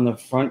 On the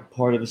front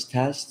part of his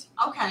test.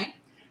 Okay.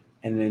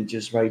 And then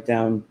just write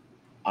down,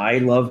 I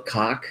love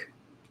cock.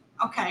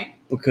 Okay.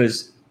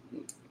 Because,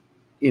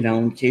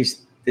 in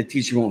case the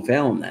teacher won't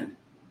fail him then.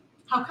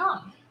 How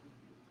come?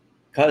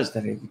 Because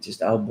then it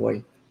just, oh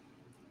boy,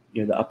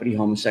 the uppity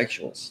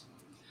homosexuals.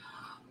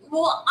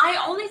 Well,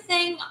 only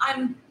thing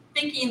I'm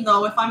thinking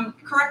though,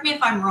 correct me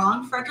if I'm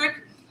wrong,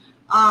 Frederick,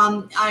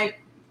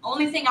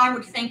 only thing I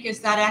would think is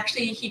that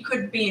actually he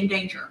could be in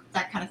danger,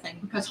 that kind of thing,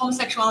 because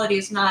homosexuality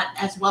is not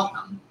as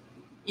welcome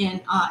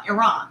in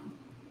Iran.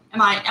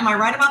 Am I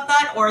right about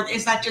that, or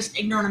is that just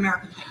ignorant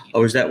American thinking?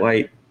 Oh, is that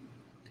why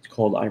it's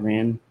called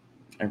Iran?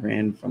 I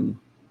ran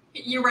from.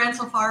 You ran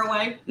so far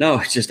away? No,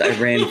 it's just I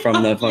ran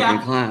from the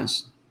fucking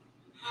class.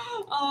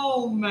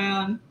 Oh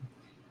man.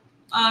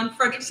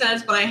 Frederick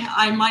says, but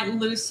I might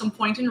lose some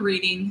point in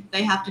reading.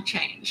 They have to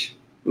change.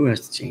 Who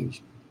has to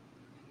change?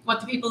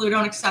 What, the people who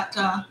don't accept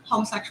a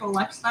homosexual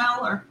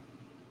lifestyle or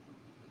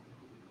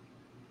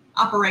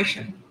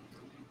operation?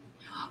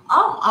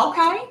 Oh,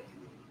 okay.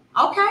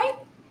 Okay.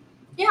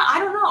 Yeah, I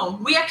don't know.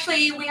 We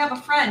have a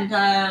friend.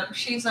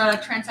 She's a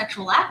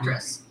transsexual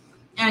actress,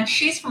 and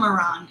she's from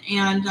Iran.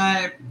 And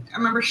I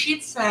remember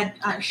she'd said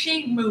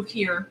she moved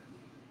here.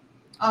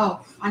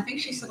 Oh, I think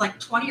she said like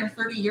 20 or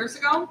 30 years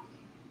ago.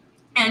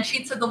 And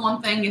she'd said the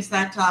one thing is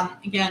that,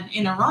 again,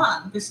 in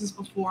Iran, this is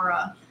before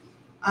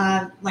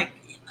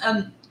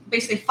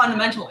basically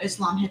fundamental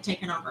Islam had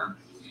taken over,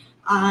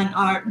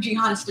 or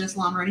jihadist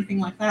Islam or anything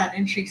like that.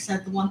 And she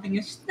said the one thing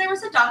is there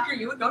was a doctor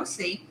you would go to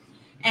see,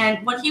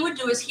 and what he would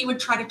do is he would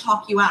try to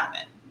talk you out of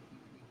it.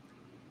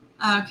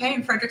 Okay,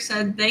 and Frederick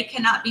said they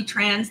cannot be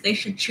trans, they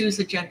should choose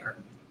a gender.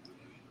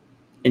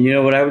 And you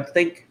know what I would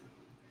think?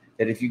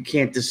 That if you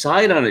can't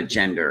decide on a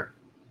gender,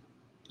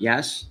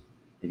 yes,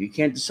 if you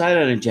can't decide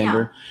on a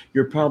gender,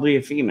 you're probably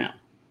a female.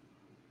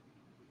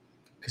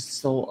 Because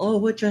it's the whole,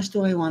 what dress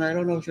do I want? I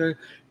don't know. So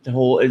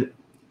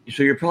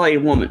you're probably a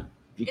woman.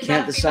 If you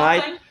can't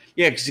decide,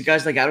 because the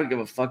guy's like, I don't give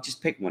a fuck,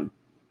 just pick one.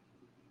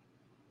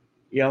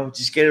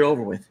 Just get it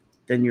over with.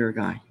 Then you're a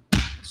guy.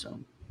 So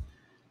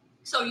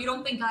you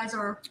don't think guys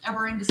are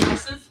ever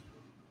indecisive?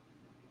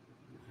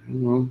 I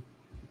don't know.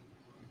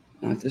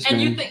 Not this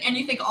and man.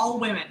 You think all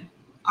women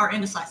are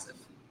indecisive?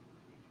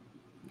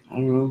 I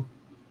don't know.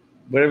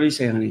 Whatever you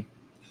say, honey.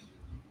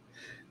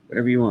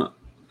 Whatever you want.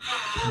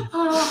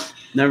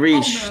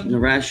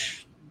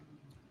 Naresh.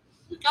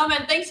 Oh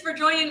man, thanks for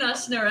joining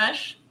us,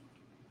 Naresh.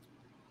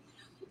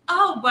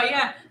 Oh,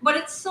 but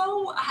it's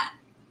so,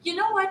 you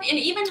know what? And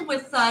even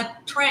with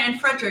and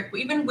Frederick,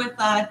 even with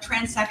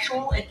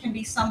transsexual, it can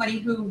be somebody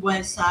who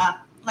was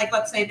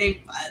let's say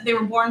they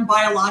were born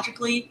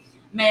biologically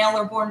male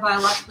or born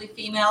biologically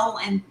female,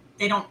 and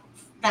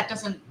that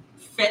doesn't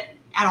fit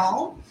at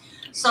all.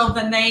 So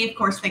then they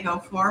go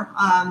for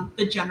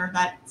the gender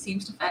that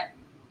seems to fit.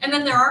 And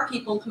then there are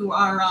people who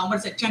are,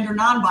 gender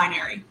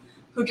non-binary,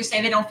 who just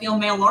say they don't feel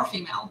male or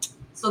female.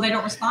 So they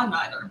don't respond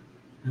either.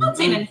 I'm not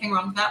saying anything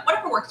wrong with that.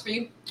 Whatever works for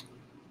you.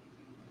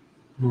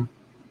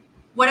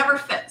 Whatever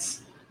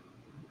fits.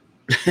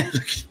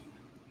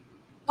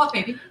 What,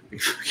 baby?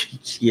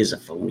 She is a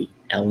phony,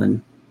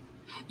 Ellen.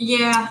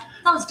 Yeah,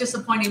 that was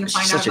disappointing to She's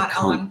find out such a about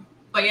cunt. Ellen.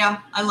 But yeah,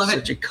 I love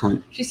Such it. a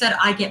cunt. She said,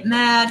 I get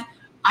mad,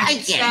 I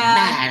get sad,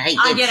 mad,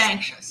 I get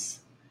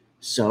anxious.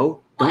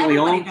 So, Well, don't we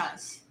all? everybody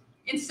does.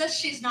 Insists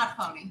she's not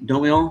phony.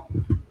 Don't we all?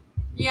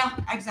 Yeah,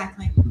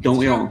 exactly. Don't It's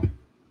we true. all?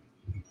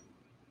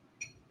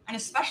 And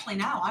especially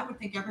now, I would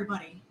think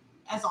everybody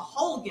as a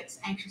whole gets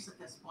anxious at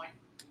this point.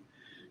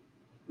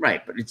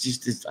 Right, but it's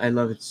just, I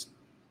love it.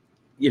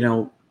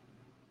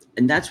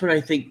 And that's what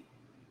I think.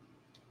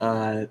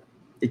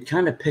 It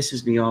kind of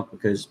pisses me off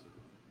because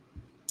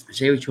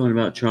say what you want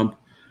about Trump.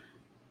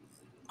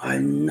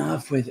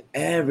 Enough with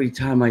every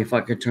time I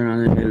fucking turn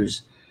on the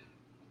news.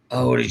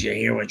 Oh, did you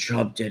hear what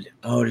Trump did?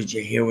 Oh, did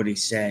you hear what he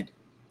said?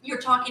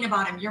 You're talking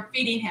about him. You're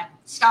feeding him.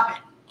 Stop it.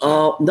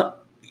 Oh, no.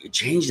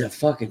 Change the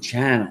fucking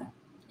channel.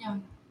 Yeah.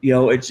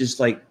 It's just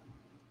like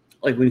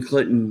when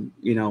Clinton,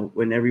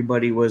 when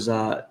everybody was,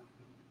 up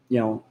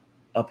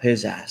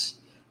his ass,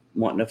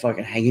 wanting to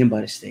fucking hang him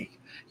by the stake.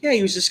 Yeah,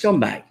 he was a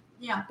scumbag.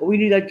 Yeah. But we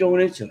knew that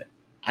going into it.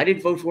 I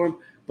didn't vote for him,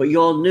 but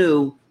y'all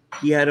knew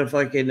he had a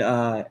fucking,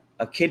 a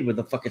kid with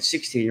a fucking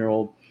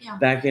 16-year-old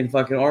back in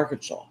fucking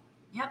Arkansas.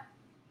 Yep.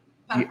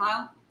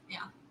 Pedophile?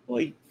 Yeah. Well,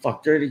 he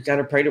fucked her. He got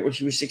her pregnant when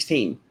she was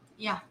 16.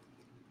 Yeah.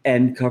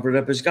 And covered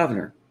up as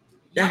governor.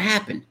 That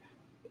happened.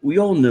 We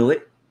all knew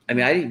it. I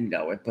mean, I didn't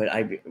know it, but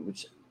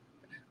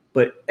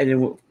and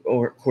then,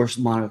 or of course,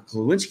 Monica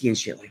Lewinsky and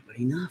shit but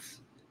enough.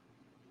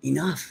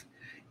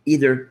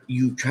 Either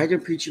you tried to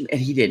impeach him and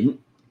he didn't.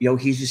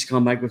 He's just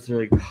come back with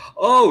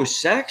oh,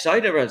 sex? I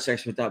never had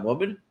sex with that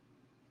woman.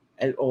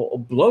 And a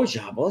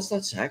blowjob. Well, that's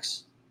not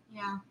sex.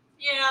 Yeah.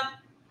 Yeah.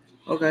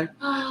 Okay.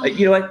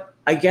 You know what?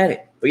 I get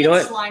it. But you know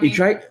what? Slimy. You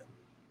try.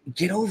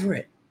 Get over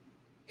it.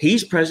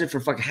 He's president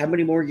for fucking how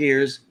many more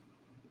years?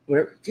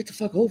 Get the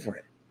fuck over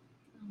it.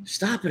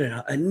 Stop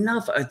it.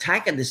 Enough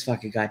attacking this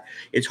fucking guy.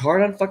 It's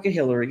hard on fucking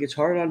Hillary. It's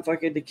hard on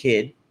fucking the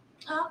kid.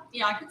 Oh,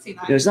 yeah, I could see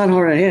that. It's not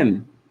hard on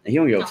him. He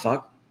don't give a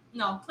fuck.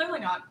 No, clearly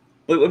not.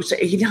 But I'm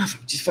saying enough.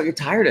 I'm just fucking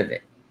tired of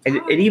it.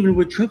 And even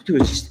with Trump too,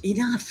 it's just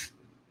enough.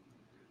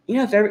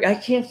 I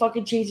can't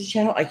fucking change the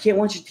channel. I can't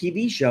watch a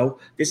TV show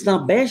that's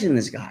not bashing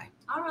this guy.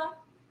 All right.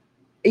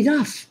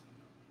 Enough.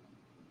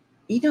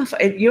 And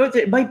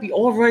it might be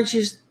all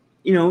righteous,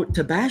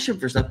 to bash him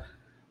for stuff,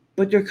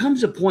 but there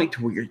comes a point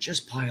to where you're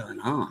just piling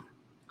on.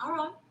 All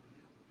right.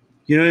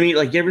 You know what I mean?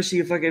 Like, you ever see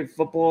a fucking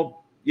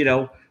football,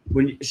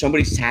 when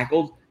somebody's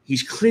tackled,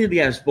 he's clearly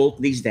has both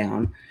knees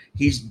down.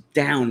 He's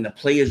down. The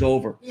play is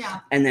over. Yeah.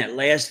 And that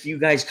last few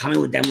guys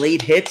coming with them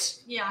late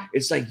hits. Yeah.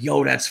 It's like,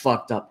 that's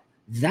fucked up.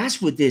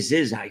 That's what this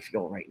is, I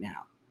feel right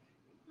now.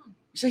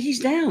 It's like, he's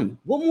down.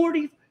 What more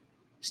do you...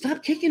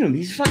 Stop kicking him.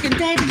 He's fucking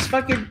dead. He's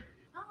fucking...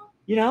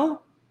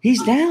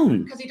 He's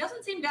down. Because he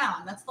doesn't seem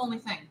down. That's the only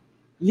thing.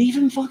 Leave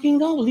him fucking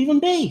go. Leave him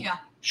be. Yeah.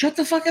 Shut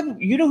the fuck up.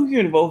 You know who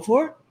you're going to vote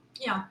for.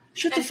 Yeah.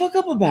 Shut the fuck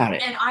up about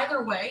it. And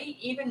either way,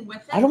 even with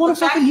it, I don't want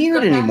to fucking hear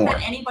it anymore. The fact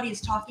that anybody's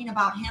talking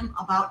about him,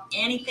 about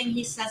anything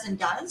he says and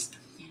does,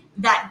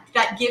 that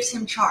gives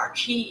him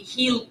charge.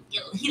 He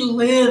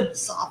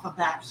lives off of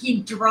that.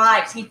 He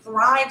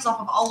thrives off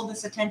of all of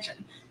this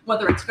attention,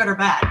 whether it's good or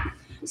bad.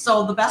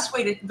 So the best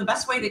way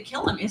to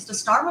kill him is to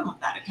starve him with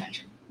that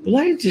attention.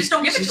 Just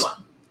don't give it to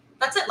him.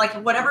 That's it. Like,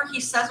 whatever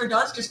he says or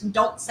does, just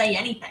don't say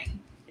anything.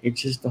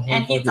 It's just the whole.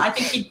 And I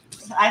think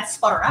I'd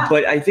sputter out.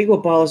 But I think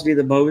what bothers me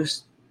the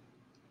most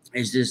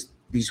is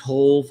these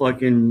whole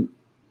fucking,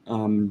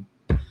 people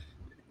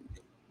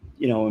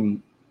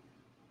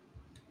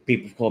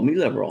call me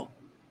liberal.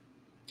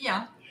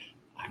 Yeah.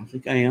 I don't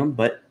think I am,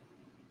 but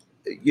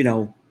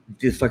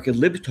the fucking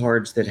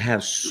libtards that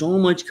have so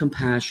much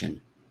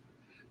compassion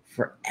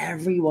for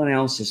everyone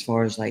else, as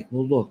far as well,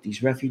 look,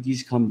 these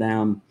refugees come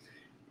down,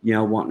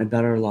 wanting a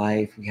better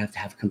life. We have to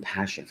have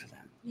compassion for them.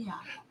 Yeah.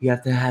 We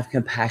have to have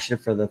compassion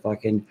for the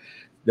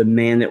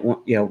man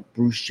that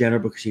Bruce Jenner,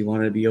 because he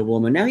wanted to be a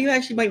woman. Now you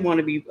actually might want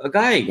to be a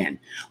guy again.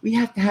 We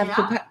have to have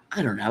compassion.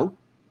 I don't know.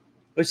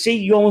 But see,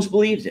 you almost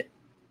believed it.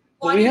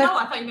 Well, I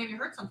thought you maybe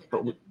heard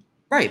something.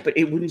 Right, but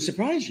it wouldn't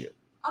surprise you.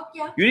 Oh,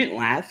 yeah. You didn't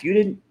laugh. You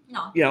didn't,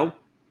 No. I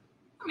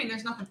mean,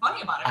 there's nothing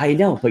funny about it. I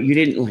know, but you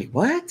didn't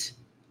what?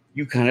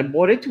 You kind of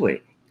bought into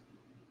it.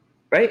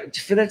 Right?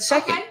 Just for that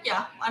second. Okay,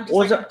 yeah. I'm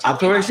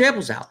throwing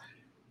examples out.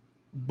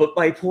 But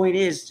my point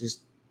is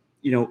just,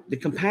 the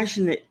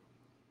compassion that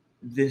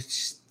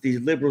these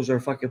liberals are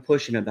fucking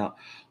pushing about,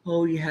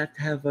 oh, you have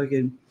to have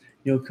fucking,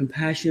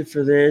 compassion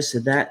for this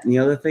and that and the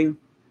other thing,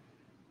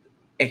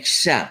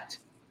 except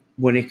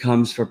when it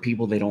comes for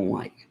people they don't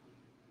like.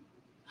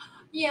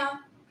 Yeah.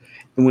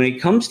 And when it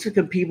comes to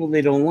the people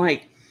they don't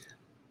like,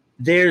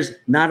 there's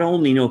not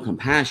only no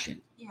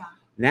compassion. Yeah.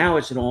 Now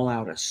it's an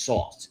all-out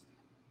assault.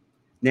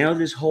 Now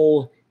this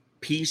whole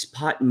peace,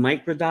 pot, and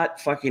microdot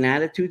fucking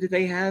attitude that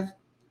they have,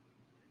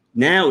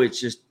 now it's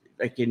just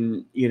like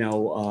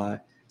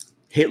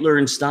Hitler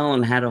and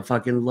Stalin had a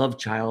fucking love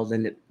child,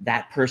 and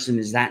that person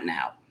is that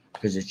now.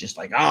 Because it's just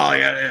like, oh,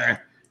 yeah.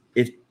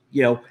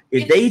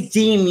 If they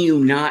deem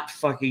you not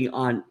fucking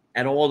on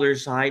at all their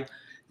side,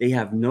 they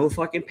have no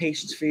fucking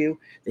patience for you.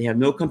 They have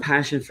no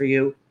compassion for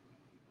you.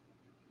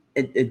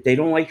 they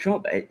don't like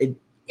Trump. It's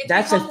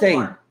That's the become thing.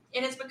 war.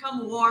 It has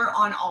become war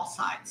on all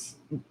sides.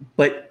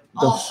 But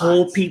the All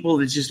whole sides. people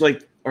that just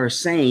like are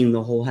saying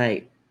the whole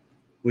hey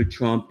with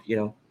Trump,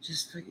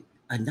 just like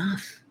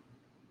enough.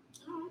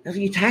 After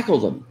you tackle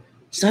them,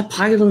 stop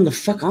piling them the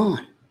fuck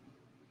on.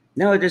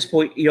 Now at this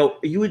point, you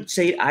would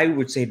say I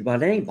would say it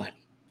about anybody.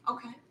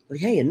 Okay. Like,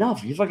 hey,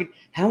 enough. You fucking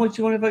how much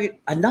you want to fucking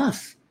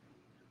enough.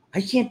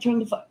 I can't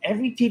turn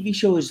every TV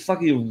show is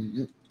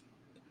fucking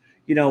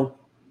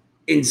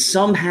and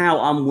somehow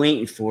I'm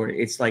waiting for it.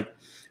 It's like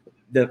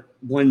the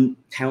one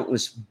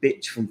talentless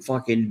bitch from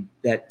fucking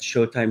that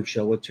Showtime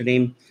show. What's her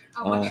name?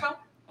 What show?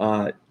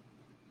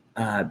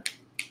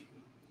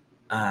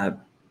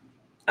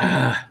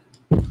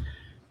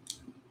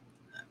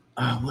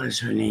 What is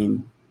her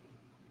name?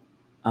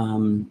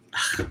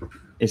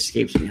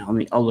 Escapes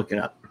me. I'll look it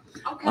up.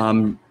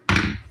 Okay.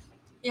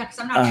 Yeah, because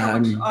I'm not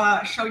sure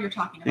which show you're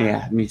talking about. Yeah,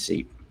 let me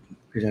see,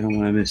 because I don't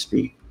want to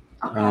misspeak.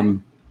 Okay.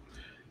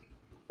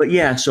 But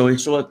yeah, so I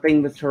saw a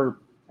thing with her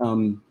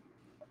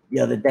the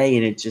other day,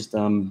 and it just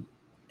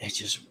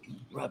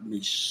rubbed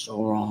me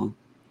so wrong.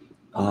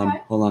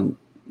 Okay. Hold on.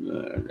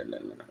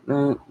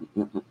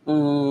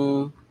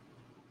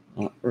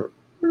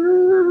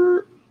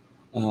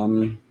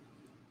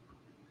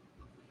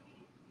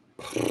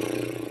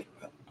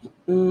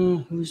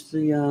 Who's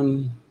the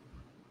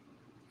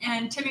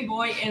And Timmy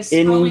Boy is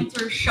scrolling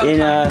through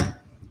Showtime.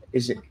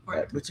 Is it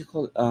what's it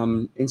called?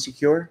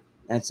 Insecure.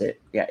 That's it.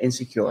 Yeah,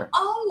 Insecure.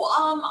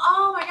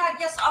 Oh my God,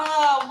 yes.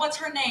 What's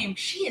her name?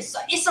 She is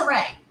Issa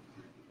Rae.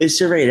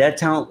 Issa Rae. That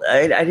talent.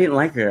 I didn't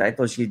like her. I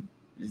thought she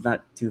was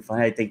not too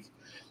funny. I think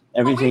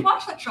everything. We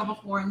watched that show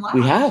before and laughed.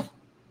 We have.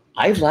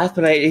 I've laughed,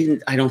 but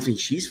I don't think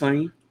she's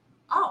funny.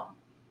 Oh.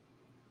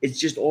 It's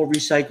just all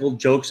recycled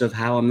jokes of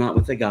how I'm not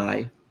with a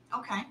guy.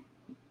 Okay.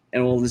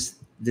 And all this,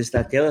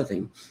 that, the other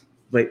thing.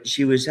 But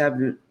she was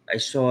having. I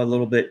saw a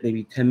little bit,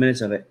 maybe 10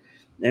 minutes of it,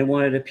 and I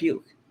wanted to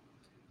puke.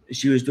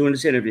 She was doing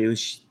this interview,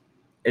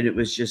 and it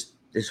was just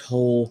this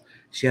whole.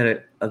 She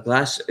had a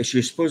glass. She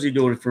was supposedly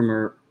doing it from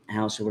her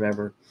house or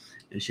whatever,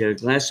 and she had a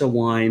glass of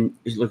wine.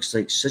 It looks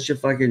like such a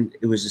fucking.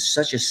 It was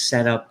such a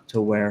setup to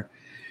where.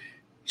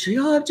 She's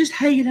like, I'm just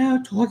hanging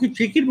out, talking,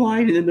 drinking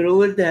wine in the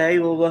middle of the day,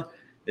 blah blah.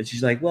 And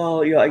she's like,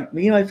 well,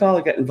 me and my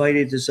father got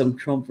invited to some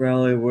Trump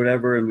rally or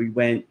whatever, and we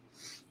went,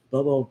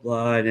 blah blah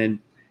blah, and then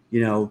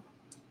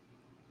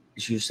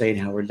she was saying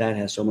how her dad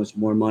has so much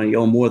more money,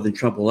 more than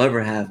Trump will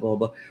ever have, blah,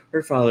 blah.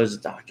 Her father is a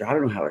doctor. I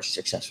don't know how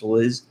successful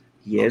he is.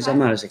 Okay. I'm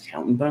not his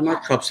accountant, but I'm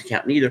not Trump's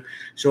accountant either.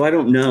 So I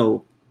don't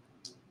know.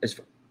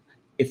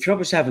 If Trump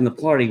was having the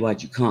party,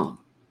 why'd you come?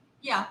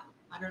 Yeah,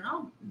 I don't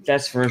know.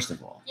 That's first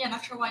of all. Yeah,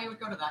 not sure why you would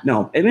go to that.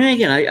 No, I mean,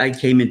 again, I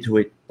came into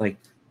it like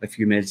a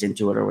few minutes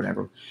into it or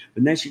whatever.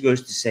 But then she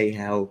goes to say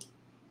how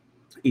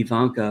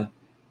Ivanka,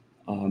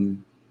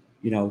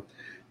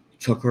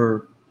 took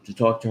her to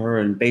talk to her,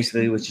 and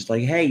basically was just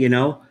like, hey,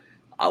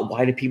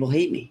 why do people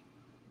hate me?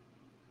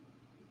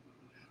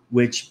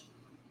 Which,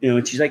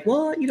 and she's like,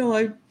 well,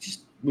 I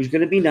just was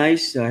going to be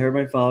nice. I heard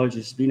my father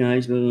just be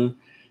nice, but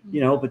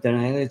then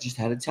I just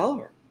had to tell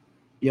her,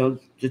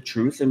 the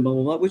truth and blah,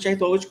 blah, blah, which I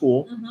thought was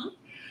cool. Mm-hmm.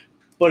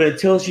 But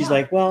until she's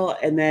like, well,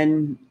 and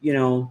then,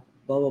 blah,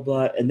 blah,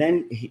 blah. And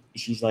then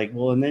she's like,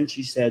 well, and then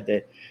she said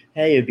that,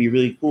 hey, it'd be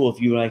really cool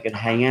if you and I could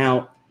hang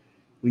out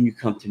when you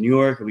come to New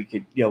York, and we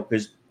could,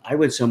 because I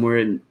went somewhere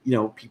and,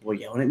 people were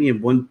yelling at me,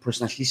 and one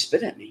person actually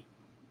spit at me.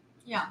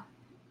 Yeah.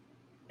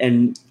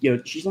 And,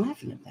 she's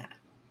laughing at that.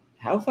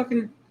 How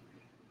fucking,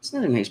 it's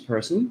not a nice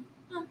person.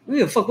 I don't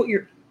give a fuck what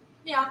you're.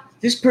 Yeah.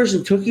 This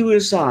person took you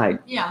aside.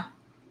 Yeah.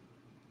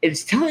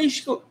 It's telling you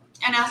to go.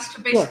 And ask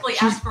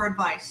for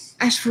advice.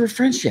 Ask for a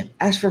friendship.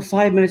 Ask for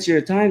 5 minutes of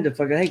your time to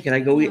fucking, hey, can I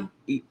go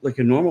eat like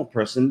a normal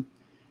person?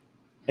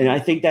 And I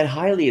think that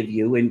highly of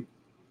you. And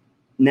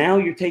now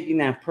you're taking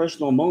that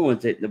personal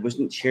moment that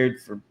wasn't shared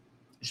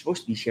it's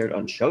supposed to be shared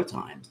on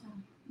Showtime,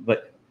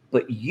 but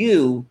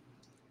you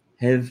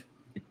have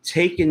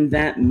taken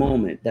that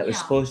moment that was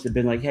supposed to have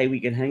been like, hey, we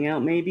can hang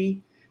out,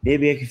 maybe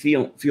I could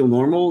feel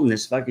normal in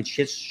this fucking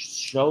shit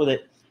show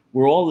that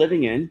we're all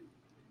living in,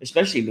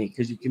 especially me,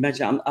 because you can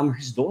imagine I'm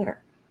his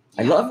daughter.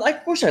 Yeah.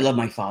 Of course I love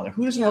my father.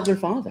 Who doesn't love their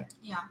father?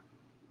 Yeah.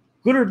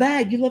 Good or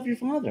bad, you love your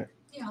father.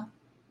 Yeah.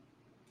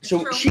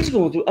 So she's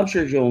going through, I'm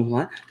sure she's going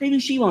through, maybe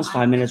she wants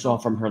 5 minutes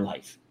off from her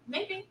life.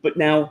 Maybe. But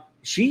now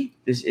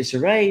this Issa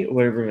Rae, or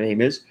whatever her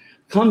name is,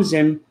 comes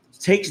in,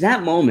 takes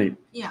that moment,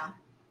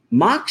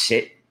 mocks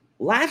it,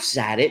 laughs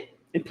at it,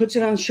 and puts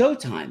it on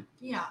Showtime.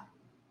 Yeah.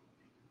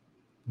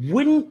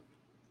 Wouldn't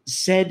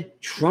said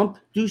Trump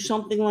do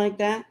something like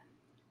that?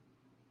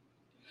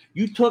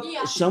 You took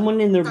someone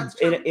in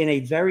a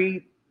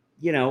very,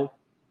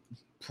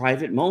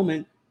 private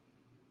moment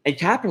and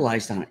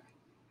capitalized on it.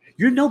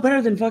 You're no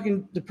better than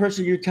fucking the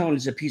person you're telling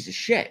is a piece of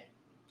shit.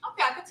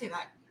 Okay, I could see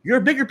that. You're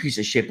a bigger piece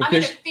of shit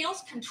because it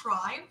feels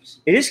contrived.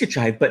 It is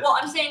contrived, but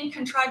I'm saying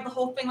contrived the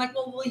whole thing. Like,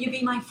 well, will you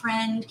be my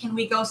friend? Can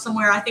we go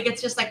somewhere? I think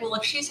it's just like, well,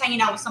 if she's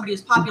hanging out with somebody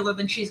who's popular,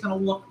 then she's going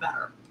to look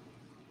better.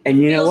 And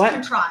you know what?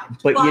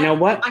 Contrived, but you know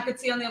what? I could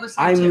see on the other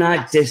side. I'm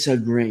not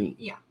disagreeing.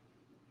 Yeah.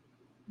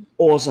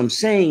 All I'm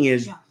saying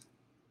is, Yeah.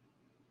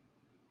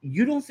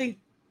 you don't think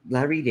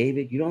Larry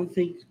David, you don't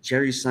think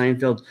Jerry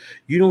Seinfeld,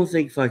 you don't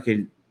think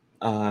fucking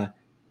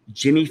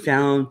Jimmy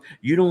Fallon,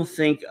 you don't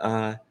think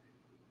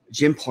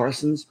Jim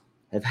Parsons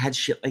have had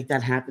shit like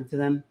that happen to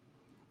them?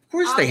 Of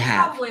course they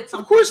have. Probably at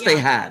some Of course point, they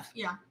yeah. have.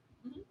 Yeah.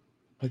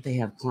 But they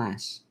have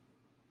class.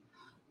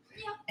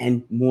 Yeah.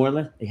 And more or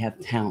less, they have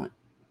talent.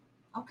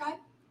 Okay.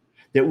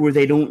 That where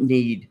they don't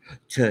need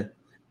to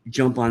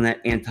jump on that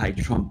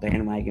anti-Trump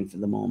bandwagon for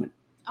the moment.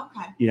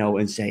 Okay. You know,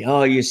 and say,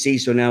 oh, you see,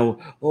 so now,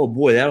 oh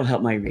boy, that'll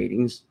help my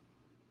ratings.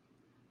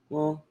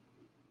 Well,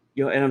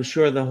 you know, and I'm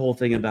sure the whole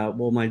thing about,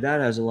 well, my dad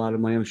has a lot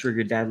of money. I'm sure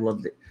your dad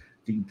loved it.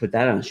 Did you put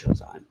that on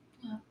Showtime?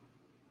 Yeah.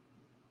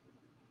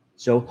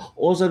 So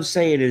all I'm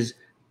saying is,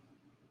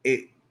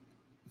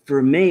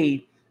 for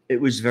me, it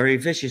was very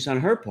vicious on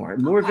her part.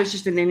 More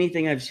vicious than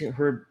anything I've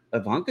heard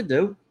Ivanka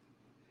do.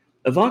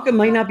 Ivanka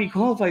might not be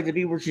qualified to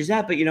be where she's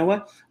at, but you know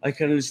what? I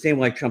can understand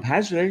why Trump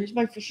has her.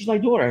 She's my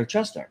daughter. I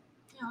trust her.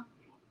 Yeah.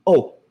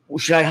 Oh,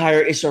 should I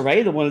hire Issa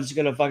Rae, the one that's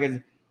going to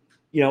fucking,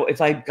 you know, if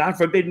I, God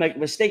forbid, make a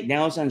mistake,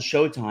 now it's on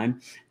Showtime.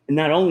 And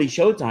not only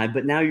Showtime,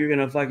 but now you're going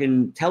to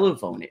fucking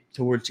telephone it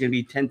to where it's going to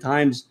be 10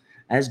 times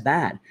as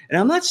bad. And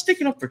I'm not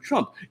sticking up for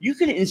Trump. You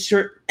can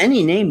insert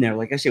any name there,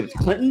 like I said, with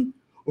Clinton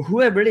or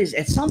whoever it is.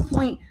 At some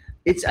point,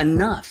 it's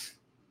enough.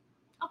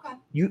 Okay.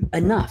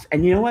 Enough.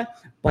 And you know what?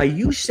 By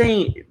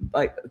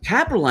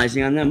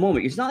capitalizing on that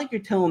moment, it's not like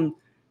you're telling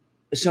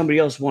somebody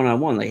else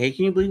one-on-one, like, hey,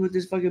 can you believe what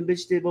this fucking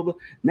bitch did? Blah, blah.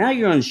 Now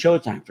you're on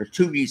Showtime for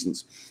 2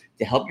 reasons.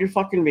 To help your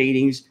fucking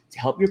ratings, to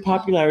help your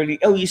popularity.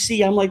 Oh, you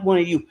see, I'm like one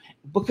of you.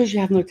 Because you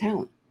have no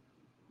talent.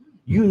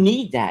 You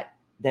need that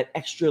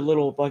extra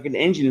little fucking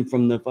engine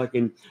from the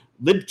fucking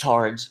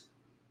libtards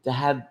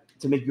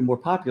to make you more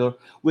popular,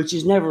 which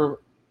is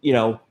never, you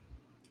know,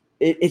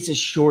 it's a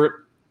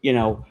short, you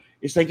know,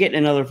 it's like getting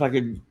another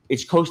fucking,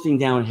 it's coasting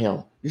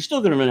downhill. You're still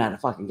going to run out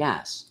of fucking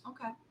gas.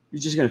 Okay. You're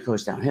just going to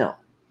coast downhill.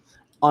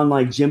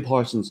 Unlike Jim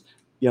Parsons,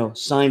 you know,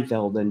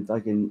 Seinfeld and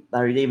fucking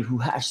Larry David,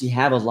 who actually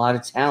have a lot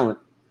of talent.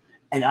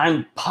 And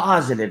I'm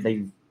positive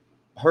they've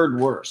heard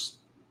worse.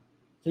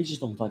 They just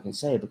don't fucking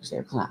say it because they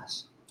have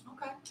class.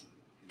 Okay.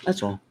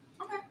 That's all.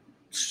 Okay.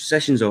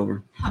 Session's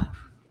over. Huh.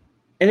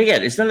 And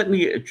again, it's not like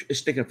me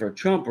sticking for a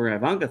Trump or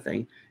Ivanka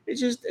thing. It's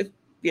just,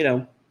 you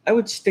know, I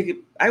would say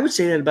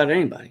that about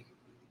anybody.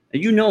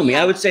 And you know me.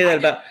 Yeah, I would say that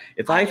about,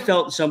 if I do.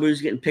 felt somebody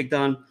was getting picked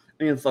on,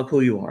 I mean, fuck who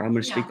you are. I'm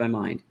going to speak my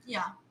mind.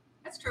 Yeah,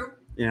 that's true.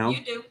 You know?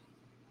 You do.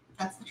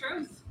 That's the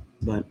truth.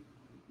 But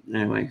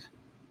anyways,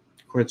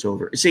 court's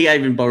over. See, I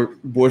even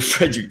bored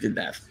Frederick to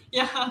death.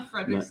 Yeah,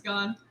 Frederick's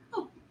gone.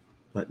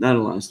 But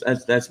nonetheless,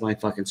 that's my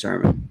fucking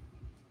sermon.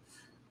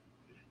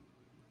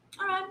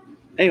 All right.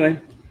 Anyway,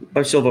 but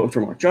I'm still voting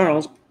for Mark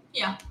Charles.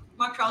 Yeah,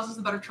 Mark Charles is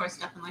the better choice,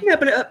 definitely. Yeah,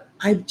 but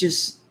I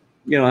just,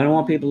 you know, I don't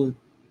want people to,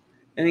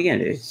 and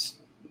again, it's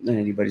not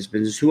anybody's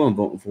business who I'm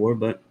voting for,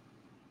 but,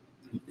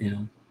 you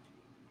know.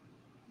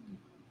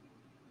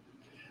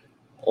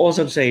 All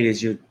I'm saying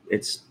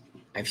is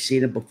I've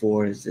seen it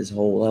before, is this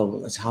whole, oh,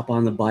 let's hop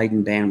on the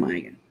Biden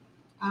bandwagon.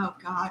 Oh,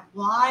 God.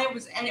 Why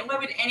would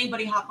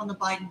anybody hop on the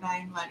Biden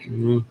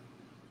bandwagon?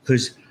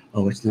 Because,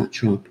 it's not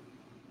Trump.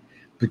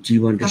 But do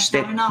you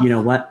understand? You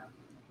know what?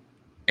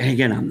 And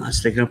again, I'm not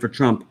sticking up for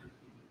Trump.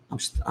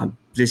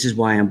 This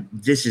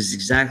is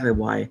exactly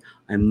why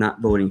I'm not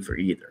voting for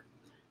either.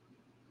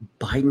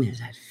 Biden has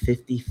had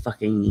 50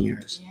 fucking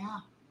years. Yeah.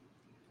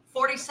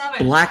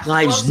 47. Black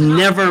lives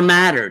never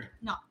mattered.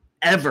 No.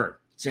 Ever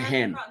to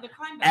him. The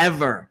crime bill.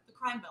 Ever. The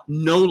crime bill.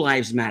 No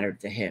lives mattered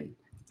to him.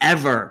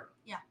 Ever.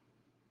 Yeah.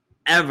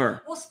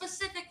 Ever. Well,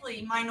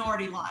 specifically,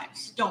 minority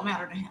lives don't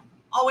matter to him.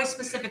 Always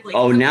specifically.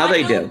 Oh, now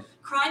they do.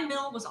 Crime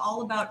bill was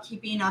all about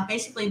keeping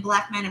basically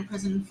black men in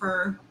prison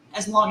for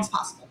as long as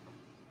possible.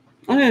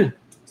 Oh, yeah.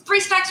 3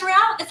 strikes we're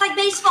out. It's like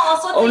baseball.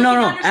 So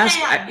no.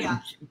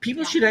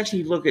 People Yeah. should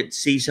actually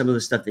see some of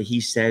the stuff that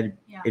he said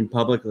Yeah. in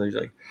public. He's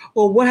like,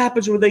 well, what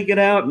happens when they get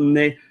out and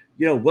they,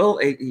 you know, well,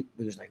 he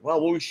was like,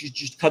 well, we should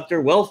just cut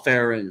their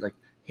welfare. And like,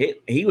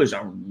 he was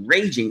a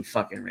raging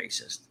fucking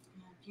racist.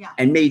 Yeah.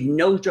 And made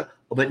no joke.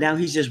 But now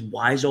he's this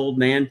wise old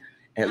man.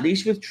 At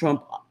least with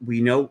Trump,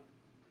 we know,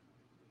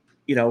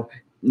 you know,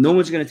 no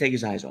one's going to take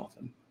his eyes off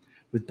him.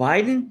 With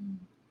Biden,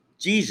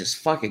 Jesus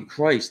fucking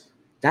Christ.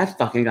 That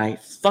fucking guy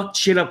fucked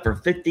shit up for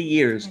 50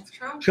 years. That's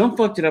true. Trump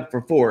fucked it up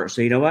for 4.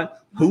 So you know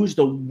what? Who's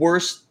the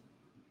worst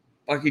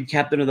fucking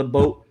captain of the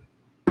boat?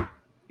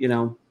 You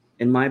know,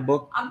 in my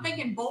book. I'm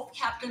thinking both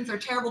captains are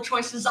terrible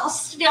choices. I'll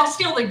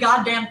steal the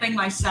goddamn thing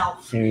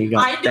myself. There you go.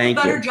 I do a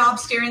better job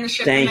steering the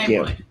ship than they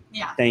would.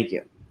 Yeah. Thank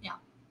you. Yeah.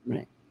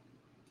 Right.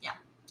 Yeah.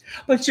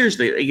 But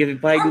seriously, like if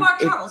Biden, or Mark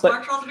Charles.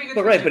 Mark Charles would be a good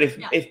but right, but choice.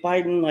 if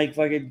Biden like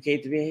fucking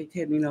came to me, hey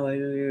Tim, you know,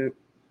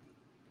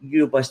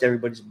 you bust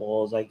everybody's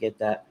balls. I get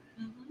that.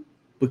 Mm-hmm.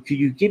 But could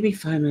you give me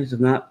 5 minutes of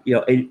not, you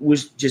know, it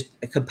was just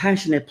a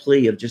compassionate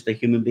plea of just a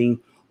human being,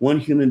 one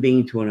human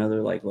being to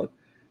another. Like, look,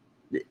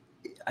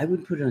 I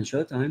wouldn't put it on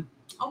Showtime.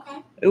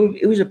 Okay.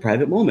 It was a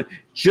private moment.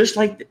 Just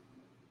like,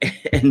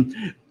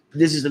 and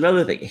this is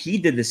another thing. He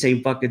did the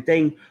same fucking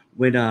thing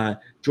with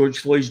George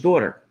Floyd's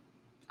daughter.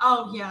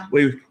 Oh, yeah.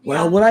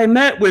 When I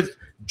met with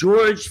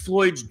George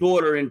Floyd's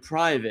daughter in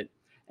private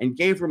and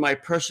gave her my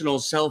personal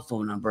cell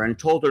phone number and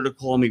told her to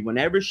call me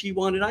whenever she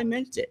wanted, I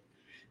meant it.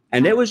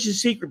 And there was a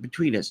secret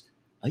between us.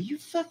 Are you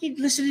fucking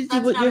listening to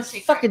what you're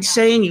fucking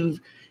saying?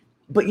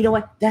 But you know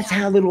what? That's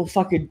how little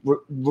fucking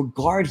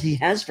regard he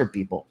has for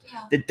people.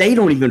 Yeah. That they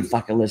don't even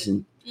fucking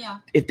listen. Yeah.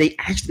 If they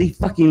actually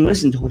fucking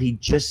listen to what he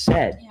just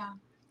said. Yeah.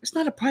 It's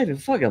not a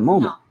private fucking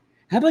moment. No.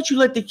 How about you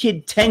let the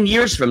kid 10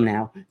 years from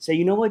now say,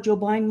 you know what Joe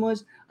Biden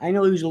was? I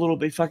know he was a little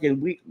bit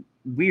fucking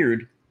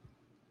weird,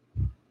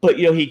 but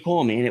he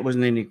called me and it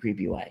wasn't in a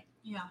creepy way.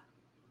 Yeah.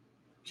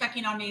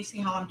 Checking on me, see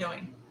how I'm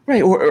doing.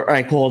 Right. Or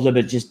I called him,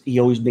 but he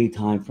always made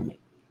time for me.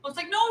 Well, it's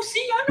like, no,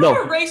 see, I'm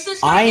not a racist.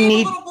 I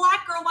gave a little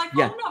black girl my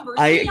phone number.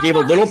 I gave a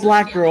little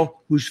black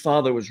girl whose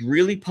father was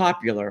really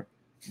popular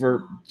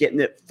for getting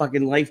the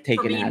fucking life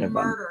taken out of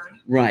him.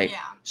 Right. Yeah.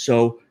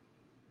 So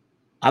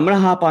I'm going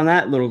to hop on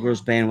that little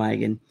girl's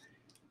bandwagon.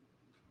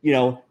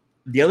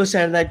 The other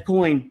side of that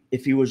coin,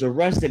 if he was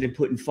arrested and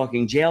put in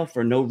fucking jail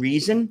for no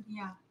reason,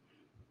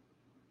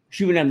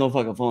 she wouldn't have no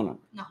fucking phone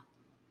number. No.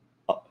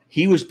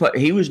 He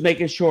was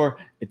making sure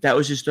if that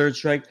was his third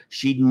strike,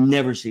 she'd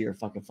never see her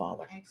fucking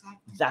father.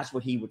 Exactly. That's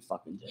what he would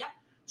fucking do. Yep.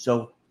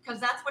 So.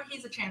 Because that's what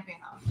he's a champion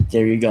of.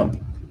 There you go.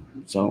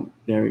 So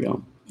there we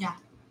go. Yeah.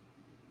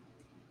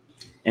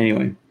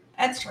 Anyway.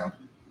 That's true.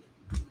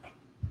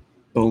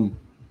 Boom.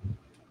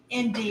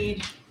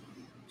 Indeed.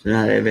 So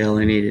now they've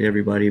alienated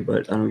everybody,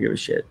 but I don't give a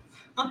shit.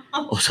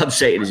 All I'm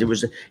saying is it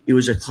was a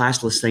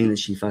classless thing that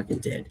she fucking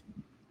did.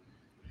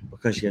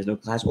 Because she has no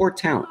class or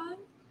talent.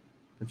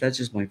 But that's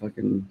just my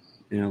fucking,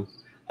 I don't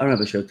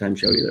have a Showtime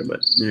show either, but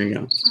there you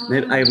go.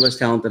 Maybe I have less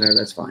talent than her,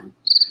 that's fine.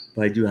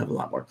 But I do have a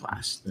lot more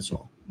class, that's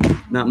all.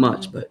 Not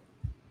much, but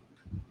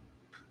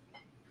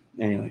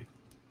anyway.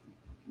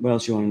 What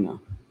else you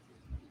want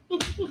to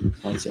know?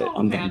 That's it.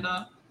 I'm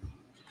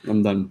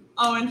done.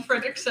 Oh, and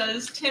Frederick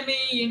says, Timmy,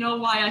 you know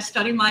why I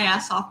study my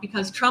ass off?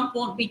 Because Trump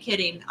won't be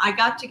kidding. I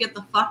got to get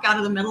the fuck out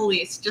of the Middle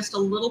East. Just a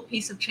little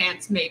piece of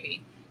chance,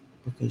 maybe.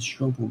 Because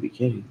Trump won't be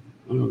kidding.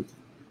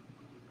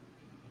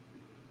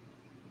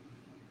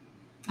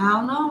 I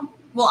don't know.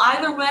 Well,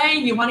 either way,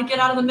 you want to get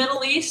out of the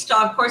Middle East?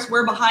 Of course,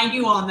 we're behind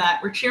you on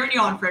that. We're cheering you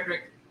on,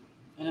 Frederick.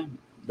 Yeah,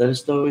 that is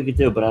still what we could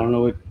do, but I don't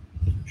know what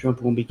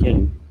Trump won't be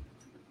kidding.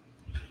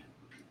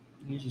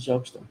 He's a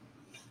jokester.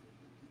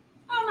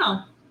 I don't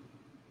know.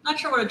 Not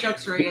sure what a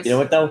jokester is. You know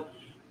what, though?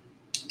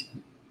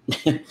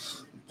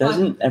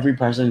 Doesn't every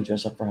president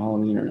dress up for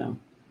Halloween or no?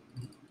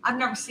 I've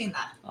never seen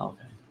that. Oh,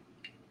 okay.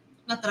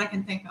 Not that I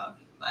can think of,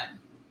 but...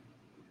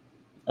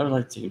 I would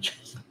like to see you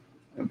dress up.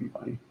 That would be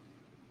funny.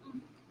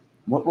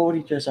 What would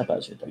he dress up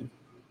as, you think?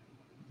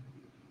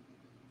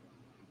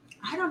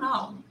 I don't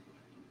know.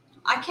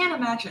 I can't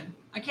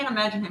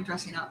imagine him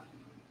dressing up.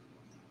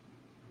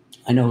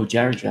 I know who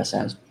Jared dressed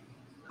as.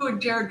 Who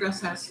would Jared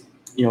dress as?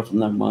 From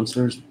the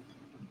Monsters.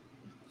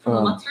 From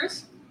the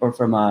Monsters? Or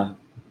from the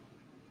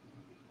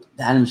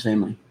Addams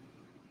Family.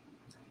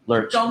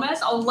 Lurch. Gomez?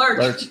 Oh,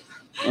 Lurch.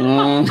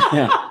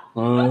 Yeah.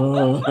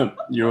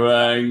 You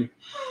rang.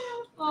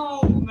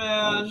 Oh,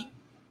 man.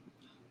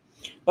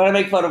 But I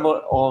make fun of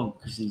all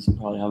because he's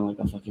probably having like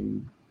a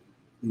fucking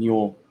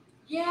mule.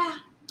 Yeah,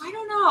 I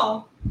don't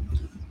know.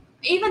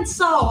 Even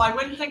so, I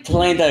wouldn't think...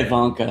 Talanda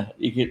Ivanka.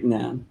 You get,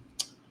 nah.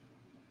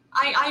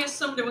 I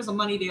assumed it was a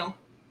money deal.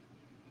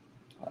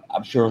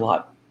 I'm sure a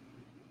lot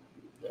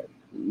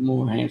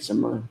more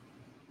handsomer.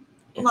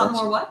 A lot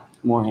more what?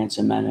 More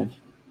handsome men have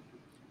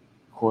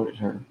courted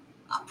her.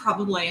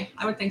 Probably.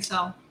 I would think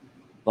so.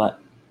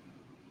 But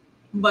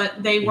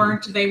they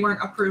weren't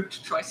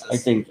approved choices. I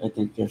think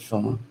if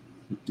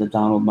the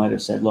Donald might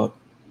have said, look,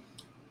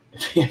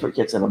 if he ever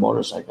gets in a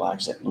motorcycle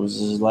accident and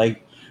loses his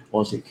leg,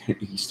 well, he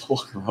can still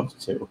walk around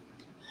too.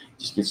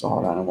 Just gets so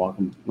hard on and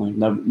walking. Like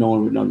no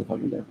one would know the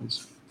fucking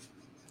difference.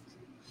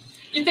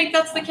 You think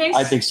that's the case?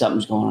 I think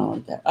something's going on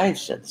like that. I have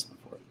said this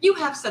before. You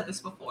have said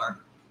this before.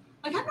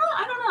 Like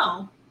I don't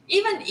know.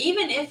 Even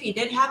if he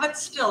did have it,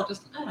 still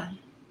just. I'm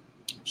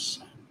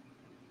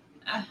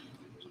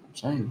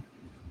saying.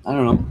 I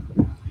don't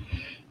know.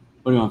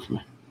 What do you want from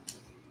me?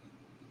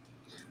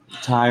 I'm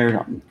tired.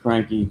 I'm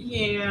cranky.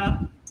 Yeah.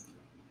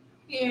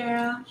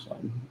 So,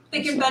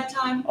 Thinking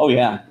bedtime. Oh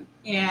yeah.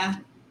 Yeah.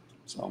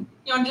 So.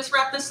 You want to just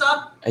wrap this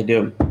up? I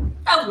do.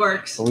 That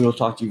works. So we will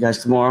talk to you guys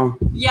tomorrow.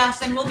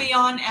 Yes, and we'll be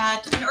on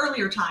at an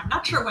earlier time.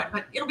 Not sure when,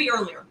 but it'll be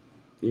earlier.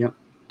 Yep.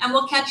 And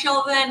we'll catch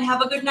y'all then.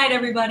 Have a good night,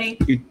 everybody.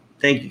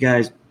 Thank you,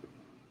 guys.